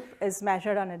each group is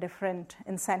measured on a different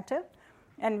incentive.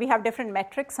 And we have different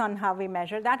metrics on how we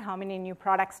measure that. How many new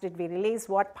products did we release?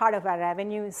 What part of our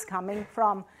revenue is coming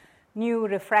from new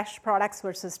refreshed products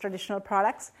versus traditional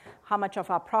products? How much of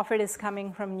our profit is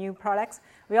coming from new products?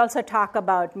 We also talk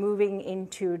about moving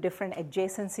into different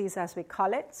adjacencies, as we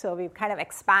call it. So we've kind of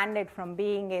expanded from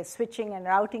being a switching and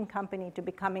routing company to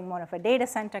becoming more of a data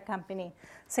center company,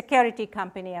 security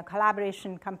company, a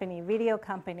collaboration company, video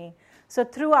company. So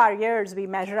through our years, we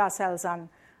measure ourselves on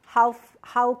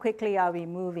how quickly are we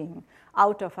moving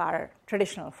out of our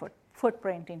traditional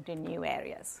footprint into new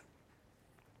areas.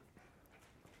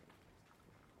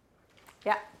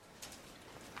 Yeah.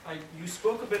 You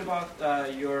spoke a bit about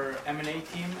your M&A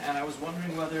team, and I was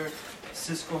wondering whether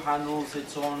Cisco handles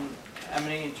its own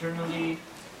M&A internally,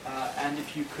 and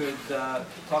if you could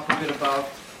talk a bit about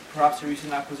perhaps a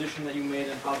recent acquisition that you made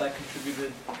and how that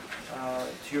contributed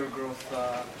to your growth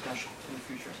potential in the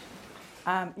future.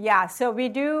 Yeah, so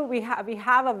we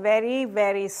have a very,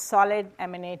 very solid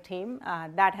M&A team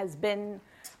that has been,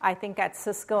 I think, at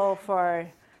Cisco for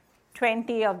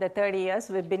 20 of the 30 years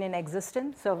we've been in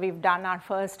existence. So we've done our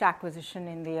first acquisition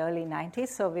in the early 90s.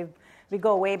 So we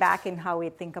go way back in how we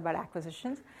think about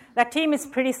acquisitions. That team is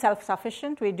pretty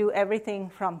self-sufficient. We do everything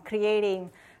from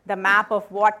creating the map of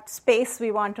what space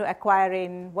we want to acquire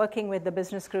in, working with the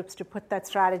business groups to put that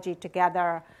strategy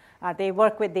together. They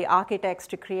work with the architects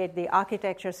to create the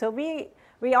architecture. So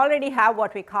we already have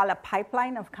what we call a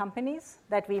pipeline of companies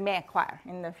that we may acquire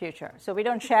in the future. So we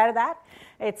don't share that.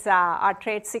 It's our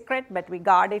trade secret, but we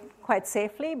guard it quite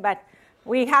safely. But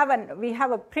we have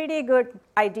a pretty good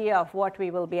idea of what we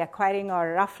will be acquiring,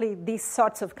 or roughly these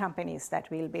sorts of companies that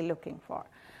we'll be looking for.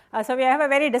 So we have a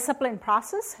very disciplined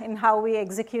process in how we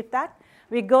execute that.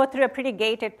 We go through a pretty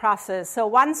gated process. So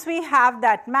once we have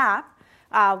that map,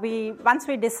 once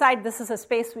we decide this is a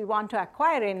space we want to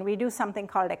acquire in, we do something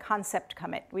called a concept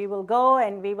commit. We will go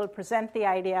and we will present the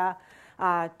idea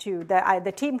to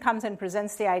the team comes and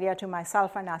presents the idea to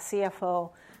myself and our CFO.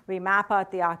 We map out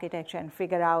the architecture and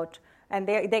figure out, and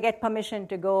they get permission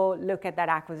to go look at that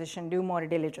acquisition, do more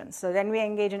diligence. So then we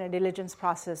engage in a diligence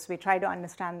process. We try to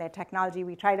understand their technology.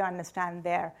 We try to understand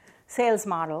their sales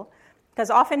model. Because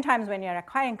oftentimes when you're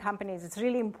acquiring companies, it's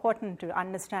really important to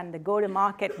understand the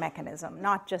go-to-market mechanism,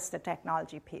 not just the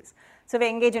technology piece. So we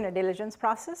engage in a diligence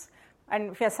process.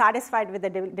 And if you're satisfied with the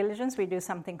diligence, we do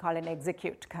something called an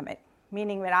execute commit,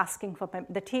 meaning we're asking for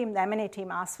the M&A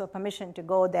team asks for permission to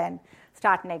go then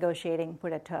start negotiating,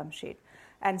 put a term sheet.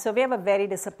 And so we have a very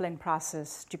disciplined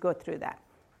process to go through that.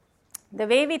 The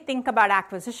way we think about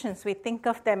acquisitions, we think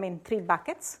of them in 3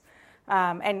 buckets.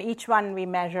 And each one we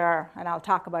measure, and I'll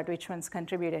talk about which ones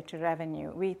contributed to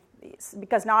revenue,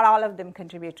 because not all of them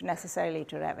contribute necessarily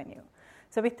to revenue.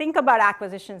 So we think about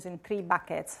acquisitions in 3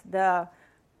 buckets. The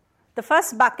The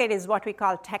first bucket is what we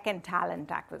call tech and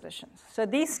talent acquisitions. So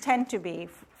these tend to be,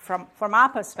 from our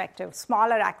perspective,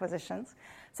 smaller acquisitions,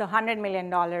 so $100 million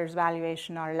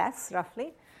valuation or less,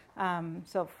 roughly.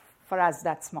 So for us,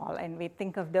 that's small. And we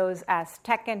think of those as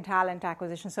tech and talent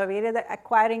acquisitions. So we're either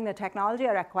acquiring the technology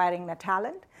or acquiring the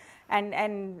talent,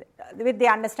 and with the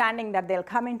understanding that they'll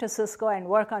come into Cisco and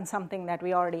work on something that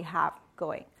we already have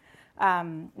going.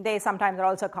 They sometimes are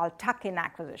also called tuck-in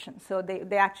acquisitions. So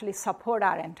they actually support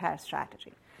our entire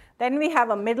strategy. Then we have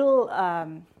a middle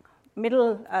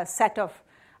set of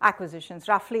acquisitions,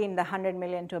 roughly in the $100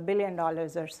 million to $1 billion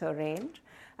or so range.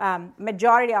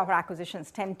 Majority of our acquisitions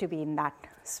tend to be in that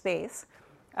space,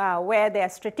 where they are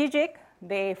strategic,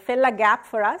 they fill a gap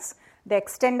for us, they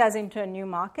extend us into a new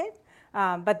market,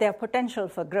 but they have potential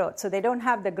for growth. So they don't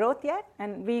have the growth yet,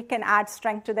 and we can add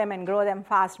strength to them and grow them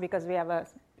fast because we have a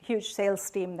huge sales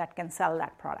team that can sell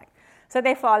that product. So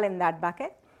they fall in that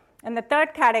bucket. And the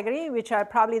third category, which are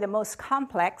probably the most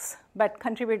complex but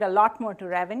contribute a lot more to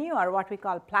revenue, are what we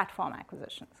call platform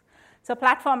acquisitions. So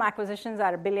platform acquisitions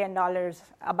are $1 billion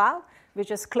above. We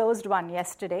just closed one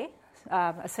yesterday,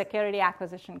 a security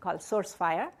acquisition called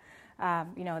SourceFire.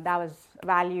 That was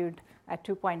valued at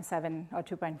 2.7 or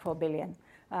 2.4 billion.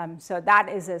 So that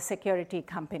is a security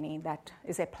company that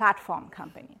is a platform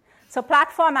company. So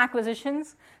platform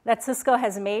acquisitions that Cisco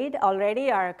has made already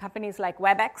are companies like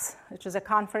WebEx, which is a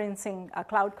cloud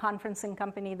conferencing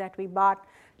company that we bought,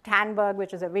 Tandberg,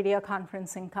 which is a video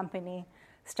conferencing company,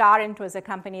 Starint was a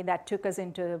company that took us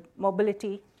into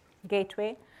mobility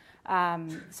gateway,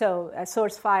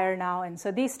 SourceFire now, and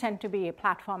so these tend to be a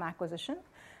platform acquisition.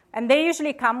 And they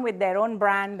usually come with their own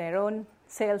brand, their own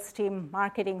sales team,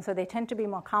 marketing, so they tend to be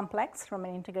more complex from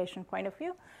an integration point of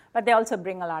view, but they also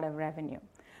bring a lot of revenue.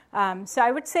 So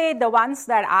I would say the ones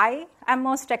that I am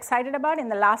most excited about in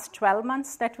the last 12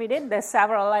 months that we did, there's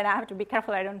several, and I have to be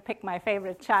careful I don't pick my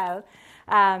favorite child.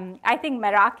 I think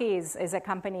Meraki is a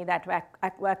company that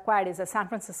we acquired, is a San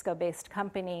Francisco-based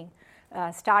company,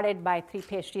 started by 3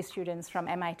 PhD students from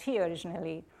MIT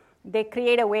originally. They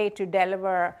create a way to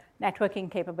deliver networking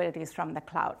capabilities from the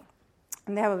cloud.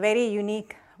 And they have a very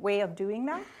unique way of doing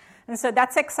that. And so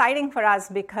that's exciting for us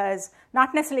because,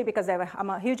 not necessarily because they have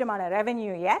a huge amount of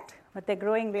revenue yet, but they're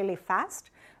growing really fast.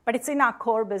 But it's in our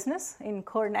core business, in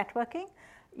core networking,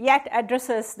 yet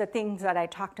addresses the things that I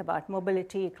talked about,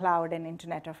 mobility, cloud, and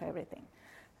Internet of Everything.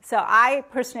 So I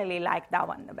personally like that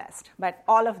one the best. But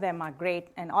all of them are great,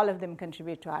 and all of them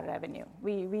contribute to our revenue.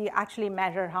 We actually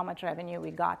measure how much revenue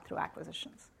we got through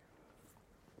acquisitions.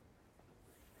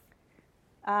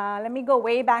 Let me go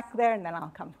way back there, and then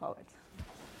I'll come forward.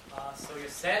 So you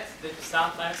said that you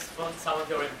sometimes fund some of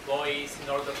your employees in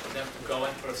order for them to go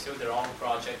and pursue their own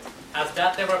project. Has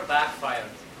that ever backfired?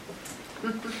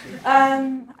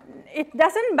 It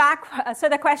doesn't backfire. So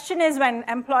the question is,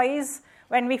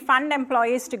 when we fund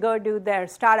employees to go do their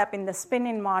startup in the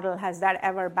spin-in model, has that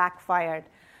ever backfired?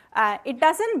 It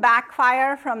doesn't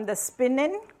backfire from the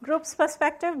spin-in group's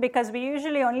perspective because we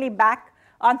usually only back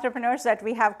entrepreneurs that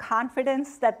we have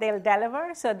confidence that they'll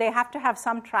deliver. So they have to have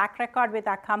some track record with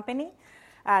our company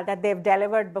that they've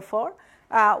delivered before.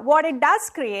 What it does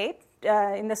create,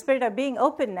 in the spirit of being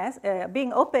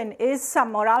open, is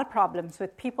some morale problems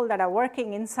with people that are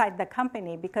working inside the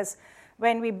company, because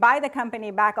when we buy the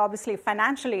company back, obviously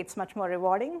financially it's much more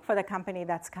rewarding for the company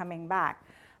that's coming back.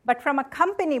 But from a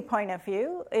company point of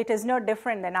view, it is no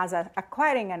different than us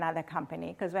acquiring another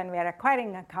company, because when we are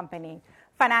acquiring a company,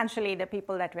 financially, the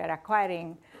people that we are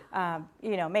acquiring,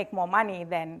 make more money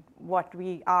than what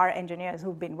our engineers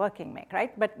who've been working make,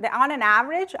 right? But on an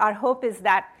average, our hope is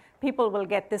that people will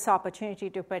get this opportunity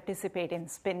to participate in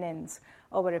spin-ins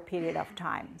over a period of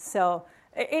time. So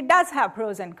it does have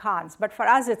pros and cons, but for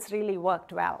us, it's really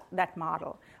worked well, that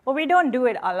model. But we don't do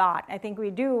it a lot. I think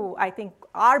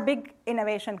our big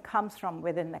innovation comes from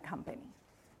within the company.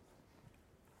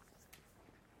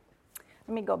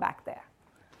 Let me go back there.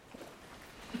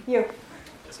 You.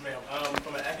 Yes, ma'am.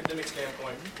 From an academic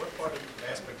standpoint, what part of the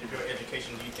aspect of your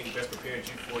education do you think best prepared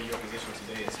you for your position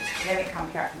today? Let me come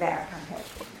here.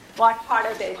 What part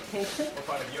of the education? What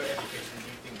part of your education do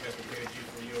you think best prepared you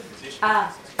for your position?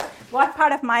 What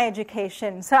part of my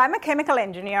education? So I'm a chemical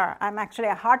engineer. I'm actually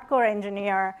a hardcore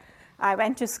engineer. I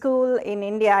went to school in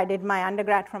India. I did my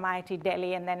undergrad from IIT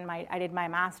Delhi, and then I did my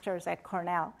master's at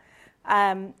Cornell.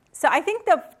 So I think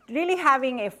really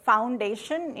having a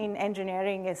foundation in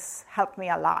engineering has helped me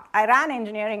a lot. I ran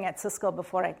engineering at Cisco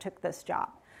before I took this job.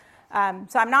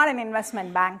 So I'm not an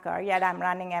investment banker, yet I'm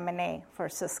running M&A for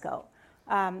Cisco.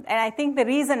 And I think the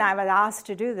reason I was asked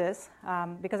to do this,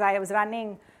 because I was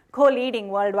co-leading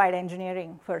worldwide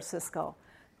engineering for Cisco.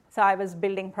 So I was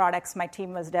building products. My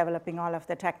team was developing all of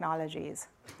the technologies.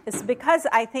 It's because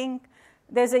I think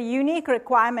there's a unique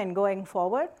requirement going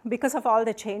forward because of all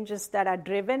the changes that are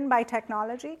driven by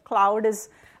technology. Cloud is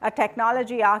a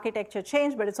technology architecture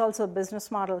change, but it's also a business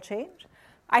model change.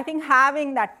 I think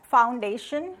having that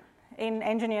foundation in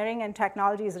engineering and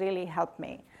technology has really helped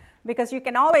me because you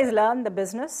can always learn the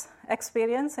business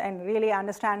experience and really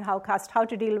understand how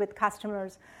to deal with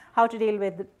customers, how to deal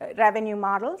with revenue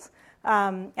models.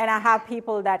 And I have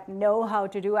people that know how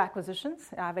to do acquisitions.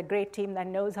 I have a great team that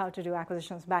knows how to do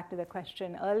acquisitions, back to the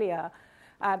question earlier.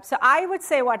 So I would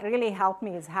say what really helped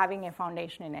me is having a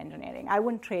foundation in engineering. I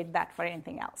wouldn't trade that for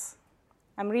anything else.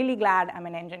 I'm really glad I'm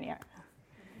an engineer.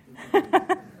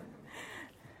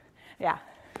 Yeah.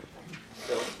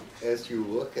 So as you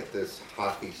look at this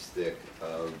hockey stick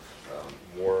of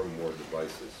more and more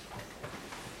devices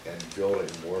and building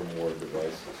more and more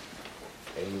devices,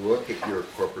 and you look at your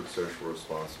corporate social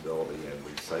responsibility and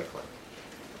recycling,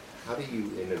 how do you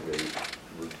innovate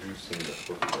reducing the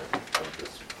footprint of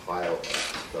this pile of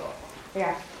stuff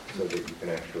so that you can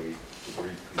actually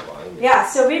recombine it? Yeah,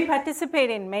 so we participate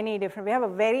in many different, we have a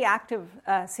very active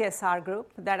CSR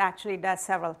group that actually does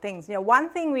several things. One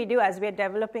thing we do as we're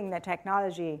developing the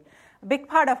technology, a big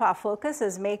part of our focus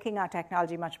is making our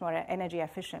technology much more energy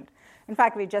efficient. In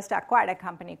fact, we just acquired a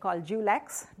company called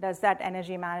Julex, does that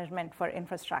energy management for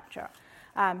infrastructure.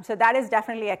 So that is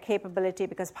definitely a capability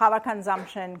because power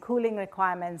consumption, cooling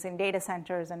requirements in data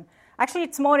centers, and actually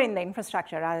it's more in the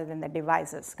infrastructure rather than the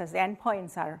devices because the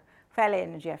endpoints are fairly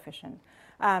energy efficient.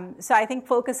 So I think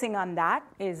focusing on that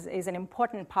is an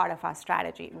important part of our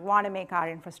strategy. We want to make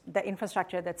the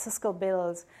infrastructure that Cisco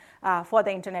builds for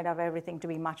the Internet of Everything to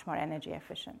be much more energy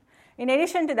efficient. In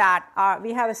addition to that,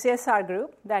 we have a CSR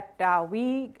group that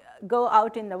we go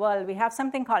out in the world. We have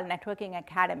something called networking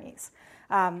academies.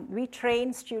 We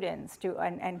train students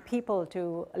and people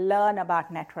to learn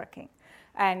about networking.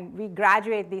 And we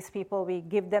graduate these people. We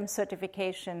give them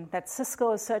certification that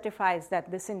Cisco certifies that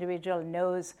this individual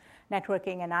knows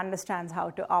networking and understands how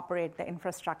to operate the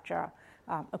infrastructure.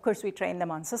 Of course, we train them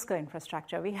on Cisco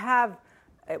infrastructure. We have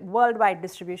a worldwide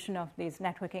distribution of these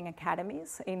networking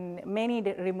academies in many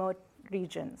remote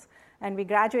regions. And we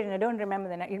graduate, and I don't remember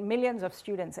millions of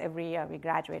students every year we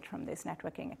graduate from these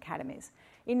networking academies.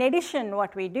 In addition,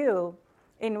 what we do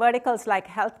in verticals like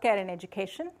healthcare and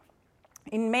education,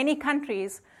 in many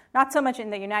countries, not so much in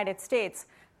the United States,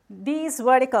 these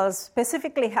verticals,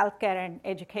 specifically healthcare and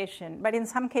education, but in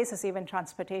some cases even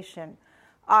transportation,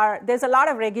 there's a lot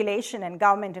of regulation and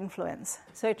government influence.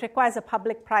 So it requires a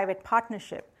public-private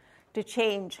partnership to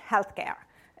change healthcare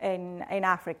in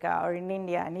Africa or in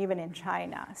India and even in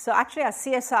China. So actually our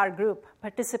CSR group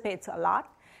participates a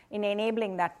lot in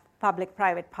enabling that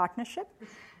public-private partnership.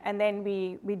 And then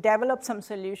we develop some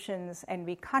solutions and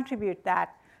we contribute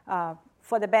that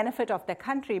for the benefit of the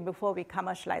country before we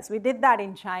commercialize. We did that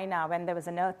in China when there was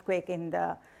an earthquake in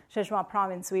the Zhejiang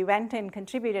province. We went and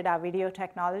contributed our video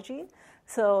technology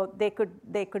so they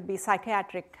could be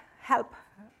psychiatric help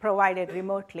provided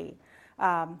remotely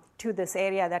to this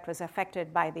area that was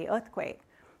affected by the earthquake.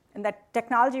 And that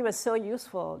technology was so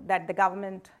useful that the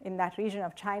government in that region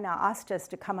of China asked us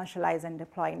to commercialize and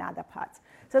deploy in other parts.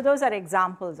 So those are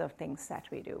examples of things that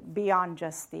we do beyond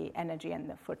just the energy and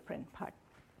the footprint part.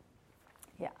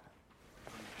 Yeah.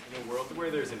 In a world where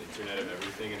there's an Internet of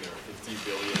Everything and there are 50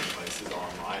 billion devices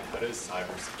online, how does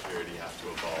cybersecurity have to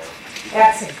evolve?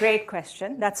 That's a great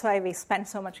question. That's why we spent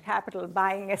so much capital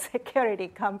buying a security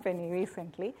company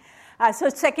recently. So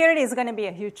security is going to be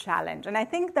a huge challenge. And I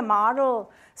think the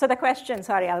model, so the question,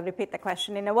 sorry, I'll repeat the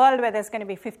question. In a world where there's going to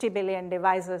be 50 billion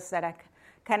devices that are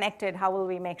connected, how will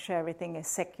we make sure everything is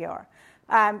secure?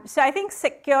 So I think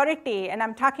security, and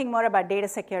I'm talking more about data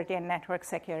security and network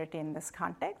security in this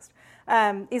context,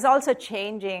 is also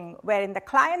changing, where in the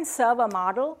client-server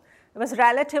model, it was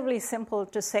relatively simple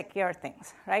to secure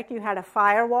things, right? You had a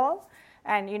firewall.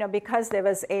 And because there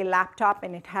was a laptop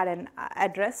and it had an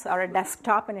address, or a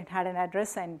desktop and it had an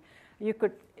address, and you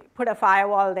could put a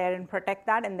firewall there and protect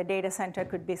that, and the data center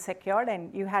could be secured,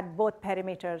 and you had both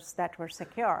perimeters that were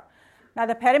secure. Now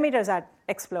the perimeters are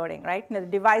exploding, right? Now, the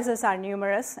devices are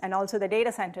numerous, and also the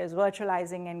data center is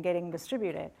virtualizing and getting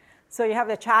distributed. So you have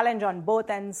the challenge on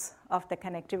both ends of the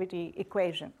connectivity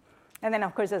equation. And then,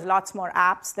 of course, there's lots more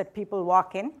apps that people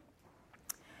walk in.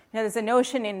 There's a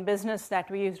notion in business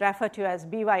that we refer to as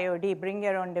BYOD, bring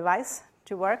your own device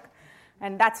to work.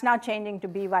 And that's now changing to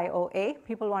BYOA.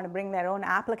 People want to bring their own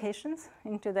applications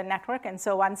into the network. And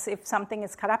so if something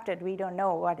is corrupted, we don't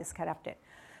know what is corrupted.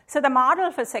 So the model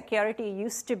for security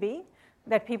used to be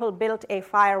that people built a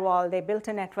firewall, they built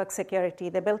a network security,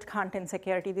 they built content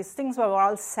security. These things were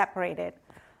all separated.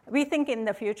 We think in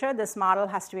the future this model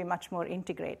has to be much more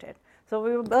integrated. So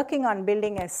we were working on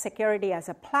building a security as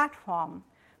a platform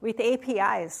with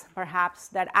APIs, perhaps,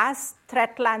 that as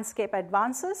threat landscape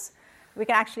advances, we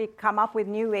can actually come up with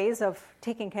new ways of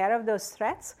taking care of those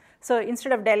threats. So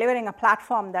instead of delivering a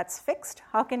platform that's fixed,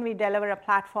 how can we deliver a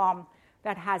platform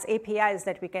that has APIs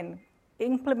that we can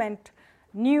implement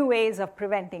new ways of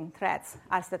preventing threats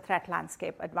as the threat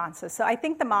landscape advances? So I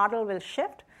think the model will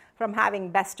shift from having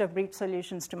best-of-breed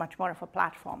solutions to much more of a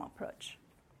platform approach.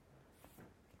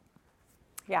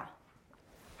 Yeah.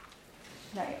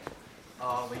 Right.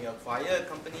 When you acquire a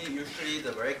company, usually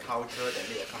the very culture that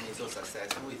made a company so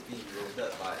successful is being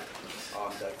eroded by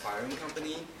the acquiring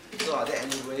company. So are there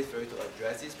any ways for you to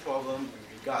address this problem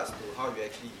with regards to how you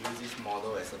actually use this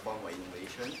model as a form of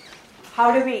innovation?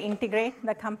 How do we integrate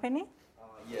the company?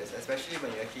 Yes, especially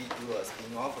when you actually do a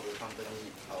spin-off of the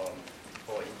company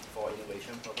for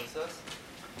innovation purposes.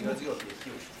 Because it will be a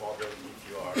huge problem if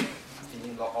you are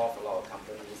spinning off a lot of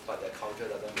companies, but their culture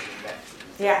doesn't really match.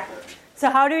 Yeah. So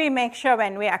how do we make sure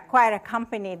when we acquire a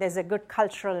company, there's a good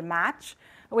cultural match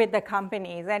with the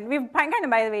companies? And we've kind of,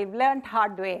 by the way, we've learned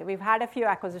hard way. We've had a few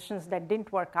acquisitions that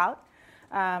didn't work out.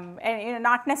 And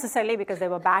not necessarily because they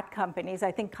were bad companies.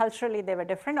 I think culturally they were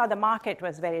different, or the market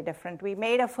was very different. We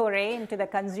made a foray into the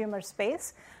consumer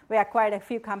space. We acquired a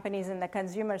few companies in the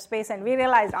consumer space, and we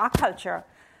realized our culture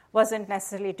wasn't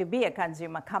necessarily to be a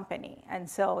consumer company. And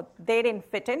so they didn't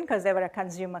fit in because they were a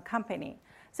consumer company.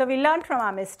 So we learned from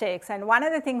our mistakes. And one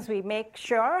of the things we make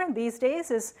sure these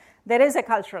days is there is a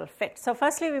cultural fit. So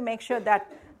firstly, we make sure that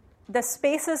the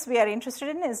spaces we are interested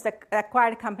in is the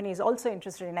acquired company is also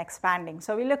interested in expanding.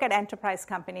 So we look at enterprise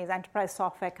companies, enterprise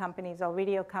software companies, or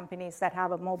video companies that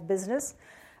have a more business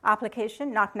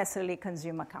application, not necessarily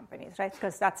consumer companies, right?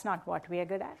 Because that's not what we are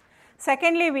good at.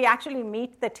 Secondly, we actually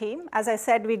meet the team. As I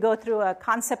said, we go through a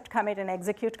concept commit and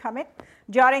execute commit.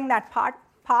 During that part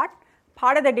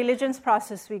of the diligence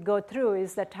process we go through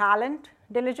is the talent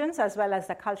diligence as well as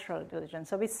the cultural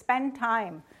diligence. So we spend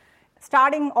time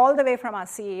starting all the way from our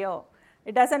CEO.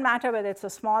 It doesn't matter whether it's a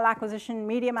small acquisition,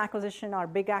 medium acquisition, or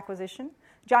big acquisition.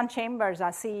 John Chambers, our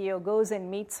CEO, goes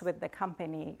and meets with the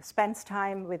company, spends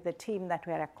time with the team that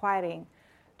we're acquiring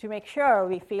to make sure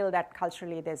we feel that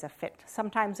culturally there's a fit.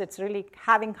 Sometimes it's really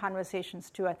having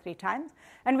conversations 2 or 3 times.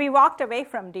 And we walked away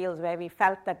from deals where we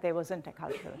felt that there wasn't a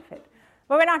cultural fit.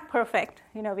 But we're not perfect.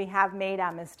 You know, we have made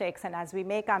our mistakes. And as we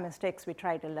make our mistakes, we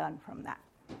try to learn from that.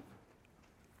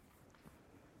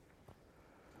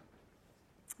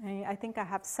 I think I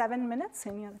have 7 minutes.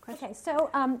 Any other questions? Okay,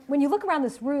 so when you look around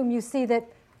this room, you see that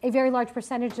a very large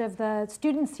percentage of the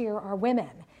students here are women.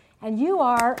 And you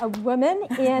are a woman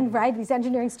in, right, these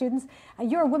engineering students.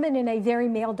 You're a woman in a very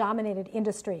male-dominated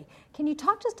industry. Can you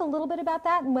talk just a little bit about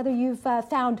that and whether you've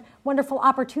found wonderful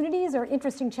opportunities or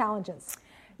interesting challenges?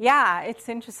 Yeah, it's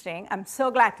interesting. I'm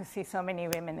so glad to see so many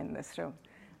women in this room.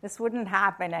 This wouldn't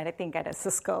happen, I think, at a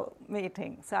Cisco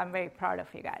meeting. So I'm very proud of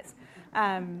you guys.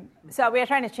 So we are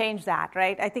trying to change that,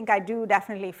 right? I think I do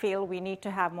definitely feel we need to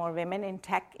have more women in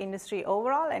tech industry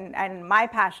overall. And my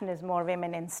passion is more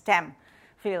women in STEM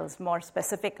fields more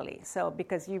specifically. So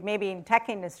because you may be in tech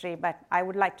industry, but I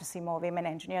would like to see more women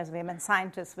engineers, women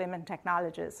scientists, women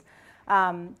technologists.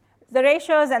 The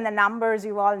ratios and the numbers,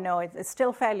 you all know, it's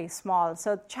still fairly small.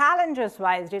 So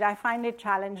challenges-wise, did I find it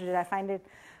challenging? Did I find it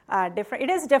different? It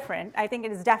is different. I think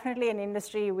it is definitely an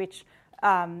industry which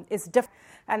is different,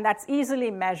 and that's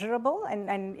easily measurable.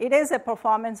 And it is a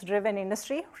performance-driven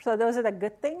industry. So those are the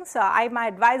good things. So my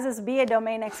advice is be a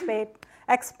domain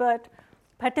expert,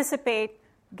 participate,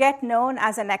 get known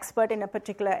as an expert in a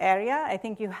particular area. I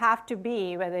think you have to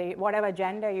be, whatever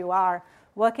gender you are,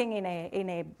 working in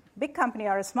a big company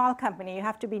or a small company, you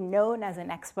have to be known as an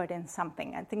expert in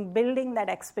something. I think building that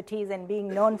expertise and being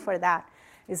known for that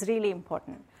is really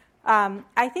important.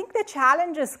 I think the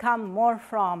challenges come more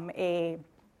from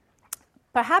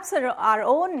perhaps our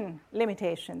own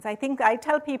limitations. I think I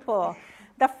tell people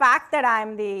the fact that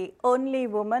I'm the only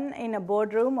woman in a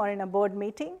boardroom or in a board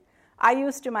meeting, I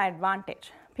use to my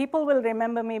advantage. People will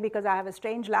remember me because I have a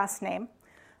strange last name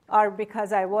or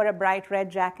because I wore a bright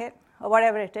red jacket or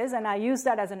whatever it is, and I use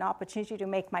that as an opportunity to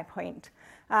make my point.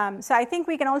 So I think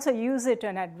we can also use it to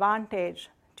an advantage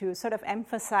to sort of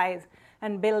emphasize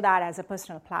and build that as a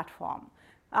personal platform.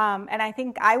 And I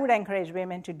think I would encourage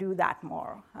women to do that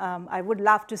more. I would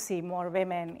love to see more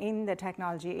women in the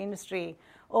technology industry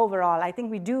overall. I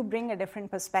think we do bring a different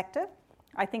perspective.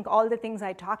 I think all the things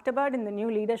I talked about in the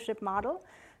new leadership model,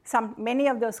 many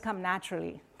of those come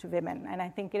naturally to women. And I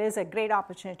think it is a great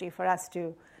opportunity for us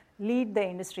to lead the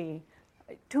industry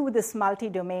to this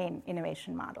multi-domain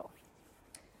innovation model.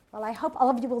 Well, I hope all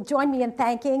of you will join me in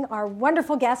thanking our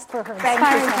wonderful guest for her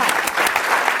inspiring talk.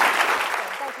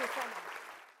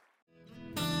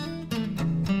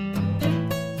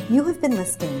 You have been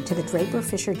listening to the Draper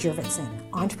Fisher Jurvetson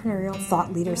Entrepreneurial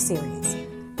Thought Leader Series,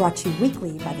 brought to you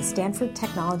weekly by the Stanford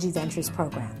Technology Ventures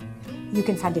Program. You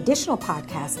can find additional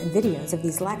podcasts and videos of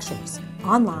these lectures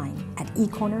online at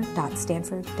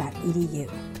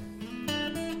ecorner.stanford.edu.